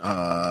was it?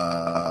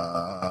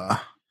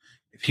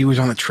 If he was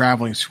on the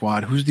traveling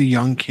squad, who's the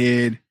young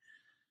kid?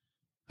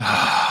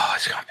 Oh,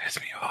 it's gonna piss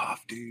me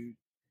off, dude.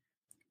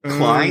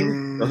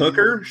 Klein, the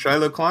hooker,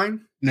 Shiloh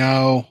Klein?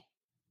 No.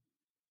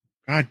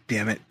 God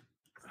damn it.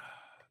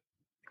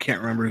 Can't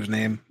remember his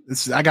name.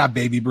 I got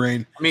baby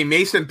brain. I mean,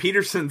 Mason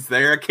Peterson's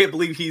there. I can't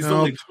believe he's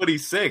only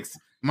 26.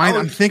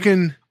 I'm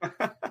thinking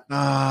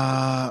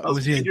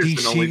was he a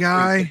DC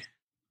guy?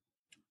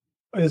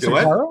 Is it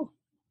Carl?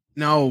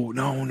 No.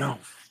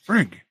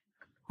 Frig.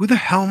 Who the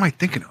hell am I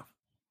thinking of?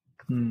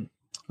 I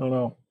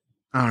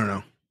don't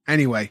know.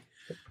 Anyway.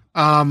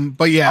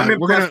 But yeah, I'm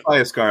impressed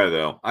by Ascara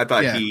though. I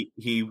thought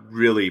he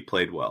really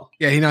played well.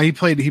 Yeah, he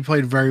played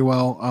very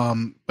well.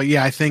 But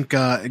yeah, I think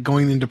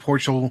going into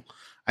Portugal,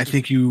 I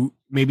think you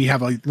maybe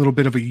have a little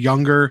bit of a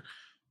younger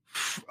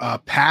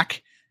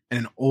pack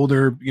and an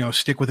older,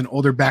 stick with an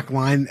older back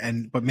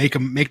line, but make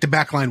the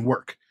back line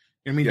work.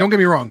 I mean, don't get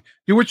me wrong.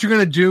 Do what you're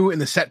going to do in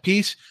the set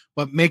piece,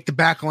 but make the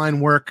back line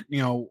work.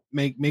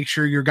 Make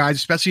sure your guys,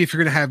 especially if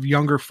you're going to have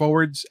younger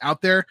forwards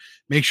out there,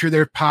 make sure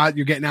you're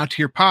getting out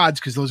to your pods,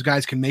 because those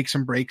guys can make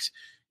some breaks.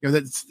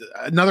 That's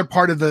another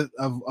part of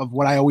of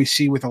what I always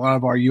see with a lot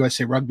of our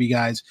USA Rugby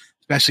guys,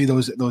 especially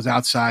those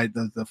outside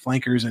the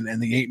flankers and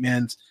the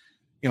 8-mans.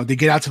 They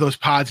get out to those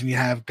pods, and you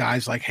have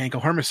guys like Hanko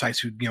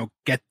Hermesites who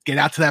get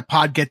out to that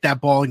pod, get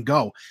that ball, and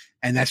go.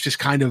 And that's just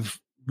kind of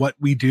what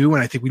we do,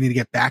 and I think we need to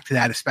get back to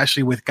that,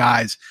 especially with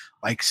guys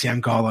like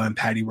Sam Gala and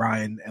Paddy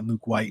Ryan and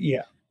Luke White,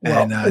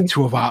 and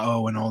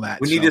Tuava'o and all that.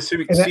 We need to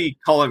see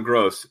Colin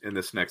Gross in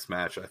this next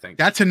match. I think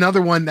that's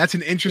another one. That's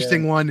an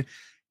interesting one.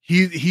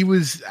 I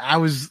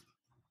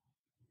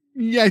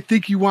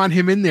think you want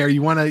him in there.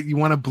 You want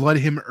to blood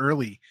him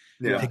early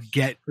to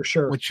get for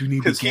sure what you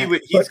need to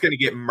get. He's going to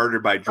get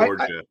murdered by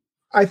Georgia.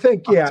 I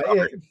think,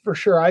 for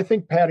sure. I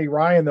think Paddy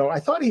Ryan, though, I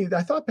thought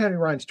Paddy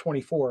Ryan's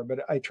 24,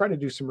 but I tried to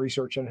do some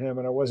research on him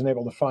and I wasn't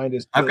able to find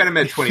his. I've got him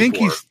at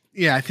 24.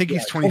 I think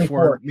he's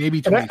 24,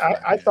 maybe 24.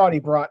 I thought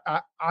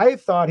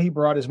he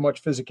brought as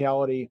much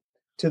physicality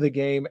to the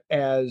game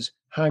as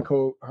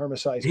Hanko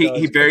Hermesites.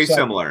 He very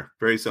similar,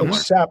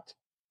 except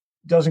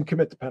doesn't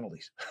commit the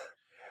penalties,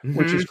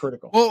 which is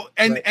critical. Well,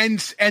 and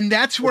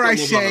that's where I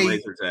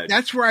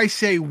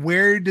say,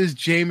 where does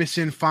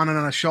Jamison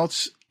Fonanana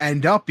Schultz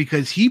end up?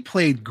 Because he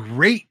played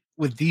great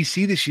with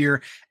DC this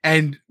year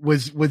and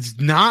was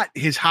not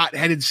his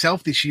hot-headed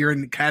self this year,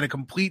 and had a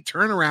complete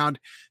turnaround,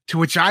 to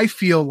which I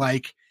feel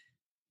like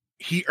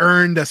he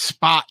earned a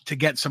spot to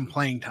get some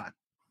playing time.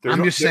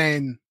 I'm just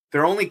saying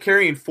they're only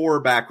carrying 4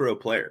 back row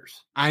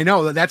players. I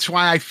know that's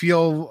why I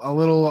feel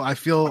I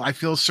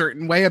feel a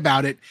certain way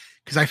about it,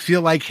 because I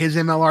feel like his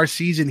MLR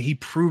season, he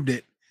proved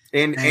it.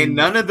 And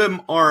none of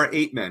them are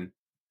 8-men.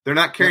 They're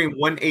not carrying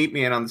one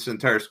 8-man on this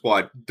entire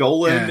squad.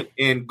 Dolan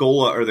and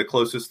Gola are the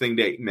closest thing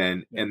to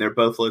 8-men, and they're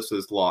both listed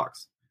as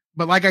locks.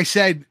 But like I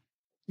said,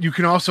 you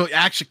can also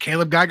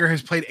Caleb Geiger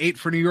has played 8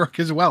 for New York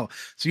as well.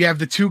 So you have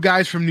the 2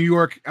 guys from New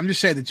York. I'm just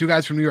saying the 2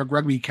 guys from New York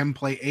Rugby can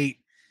play 8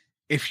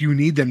 if you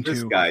need them to.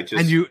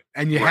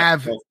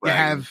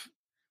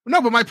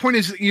 No, but my point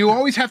is, you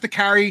always have to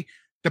carry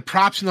the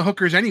props and the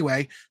hookers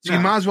anyway. So you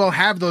might as well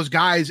have those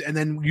guys, and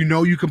then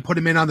you can put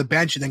them in on the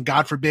bench, and then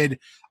God forbid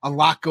a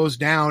lock goes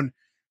down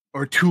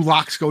or 2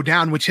 locks go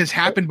down, which has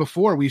happened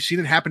before. We've seen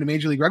it happen to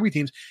Major League Rugby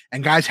teams,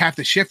 and guys have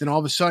to shift, and all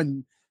of a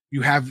sudden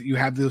you have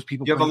those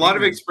people. You have a lot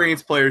of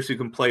experienced players who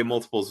can play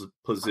multiple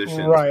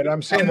positions. Right.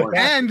 I'm saying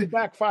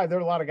back 5, there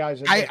are a lot of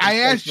guys. I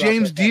asked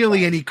James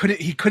Dealey, and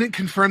he couldn't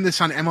confirm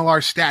this on MLR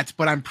stats,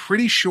 but I'm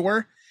pretty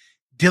sure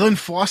Dylan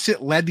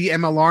Fawcett led the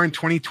MLR in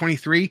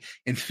 2023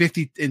 in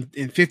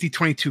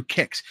 50-22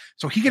 kicks.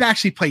 So he could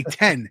actually play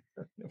 10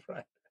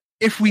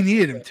 if we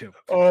needed him to.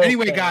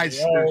 Anyway, guys,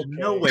 there's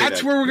no way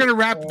that's where we're gonna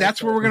wrap.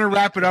 That's where we're gonna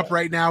wrap it up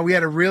right now. We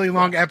had a really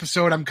long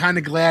episode. I'm kind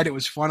of glad it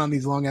was fun on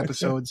these long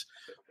episodes.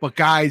 But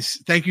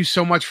guys, thank you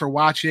so much for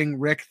watching.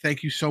 Rick,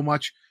 thank you so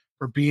much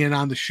for being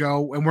on the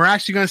show. And we're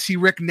actually going to see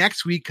Rick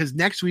next week, because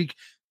next week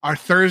our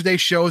Thursday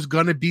show is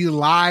going to be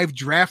live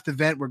draft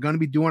event. We're going to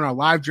be doing our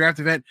live draft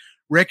event.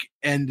 Rick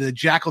and the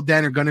Jackal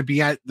Den are going to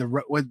be at the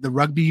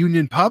Rugby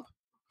Union Pub.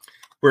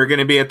 We're going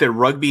to be at the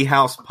Rugby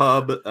House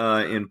Pub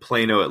in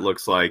Plano, it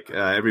looks like.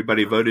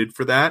 Everybody voted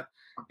for that,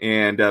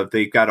 and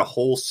they got a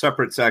whole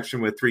separate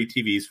section with 3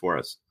 TVs for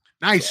us.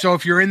 Nice. So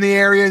if you're in the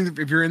area,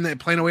 if you're in the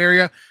Plano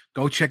area,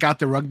 go check out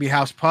the Rugby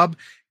House Pub.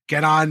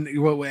 Get on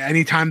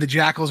anytime the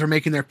Jackals are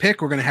making their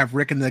pick. We're going to have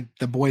Rick and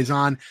the boys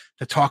on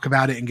to talk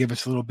about it and give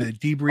us a little bit of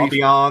debrief. I'll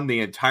be on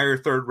the entire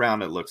 3rd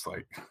round, it looks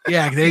like.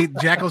 Yeah,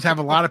 Jackals have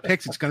a lot of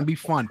picks. It's going to be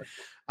fun.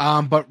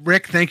 But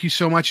Rick, thank you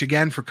so much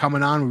again for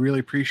coming on. We really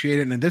appreciate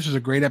it. And this was a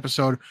great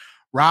episode.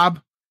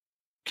 Rob,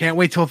 can't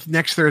wait till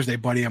next Thursday,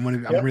 buddy. I'm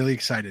really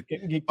excited.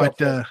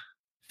 But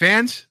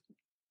fans,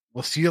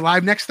 we'll see you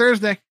live next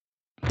Thursday.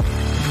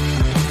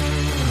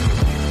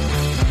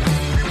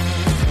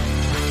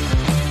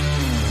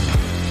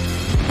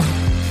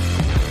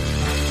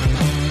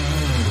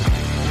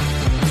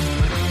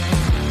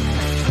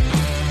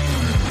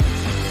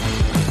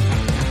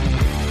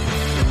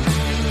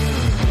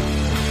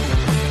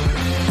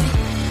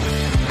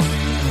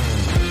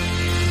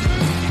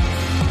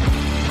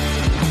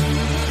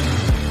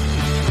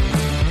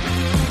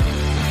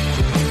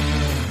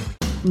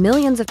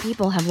 Millions of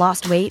people have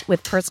lost weight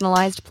with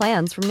personalized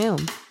plans from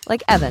Noom.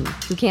 Like Evan,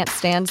 who can't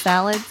stand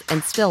salads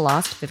and still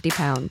lost 50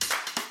 pounds.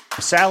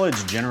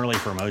 Salads generally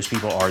for most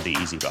people are the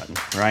easy button,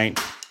 right?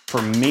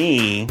 For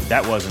me,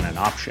 that wasn't an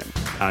option.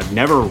 I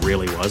never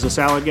really was a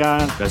salad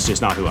guy. That's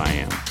just not who I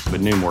am.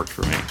 But Noom worked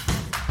for me.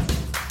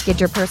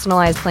 Get your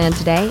personalized plan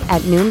today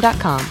at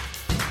Noom.com.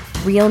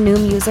 Real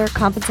Noom user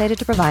compensated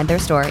to provide their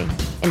story.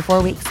 In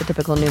 4 weeks, the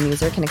typical Noom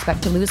user can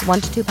expect to lose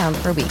 1 to 2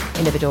 pounds per week.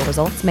 Individual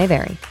results may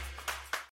vary.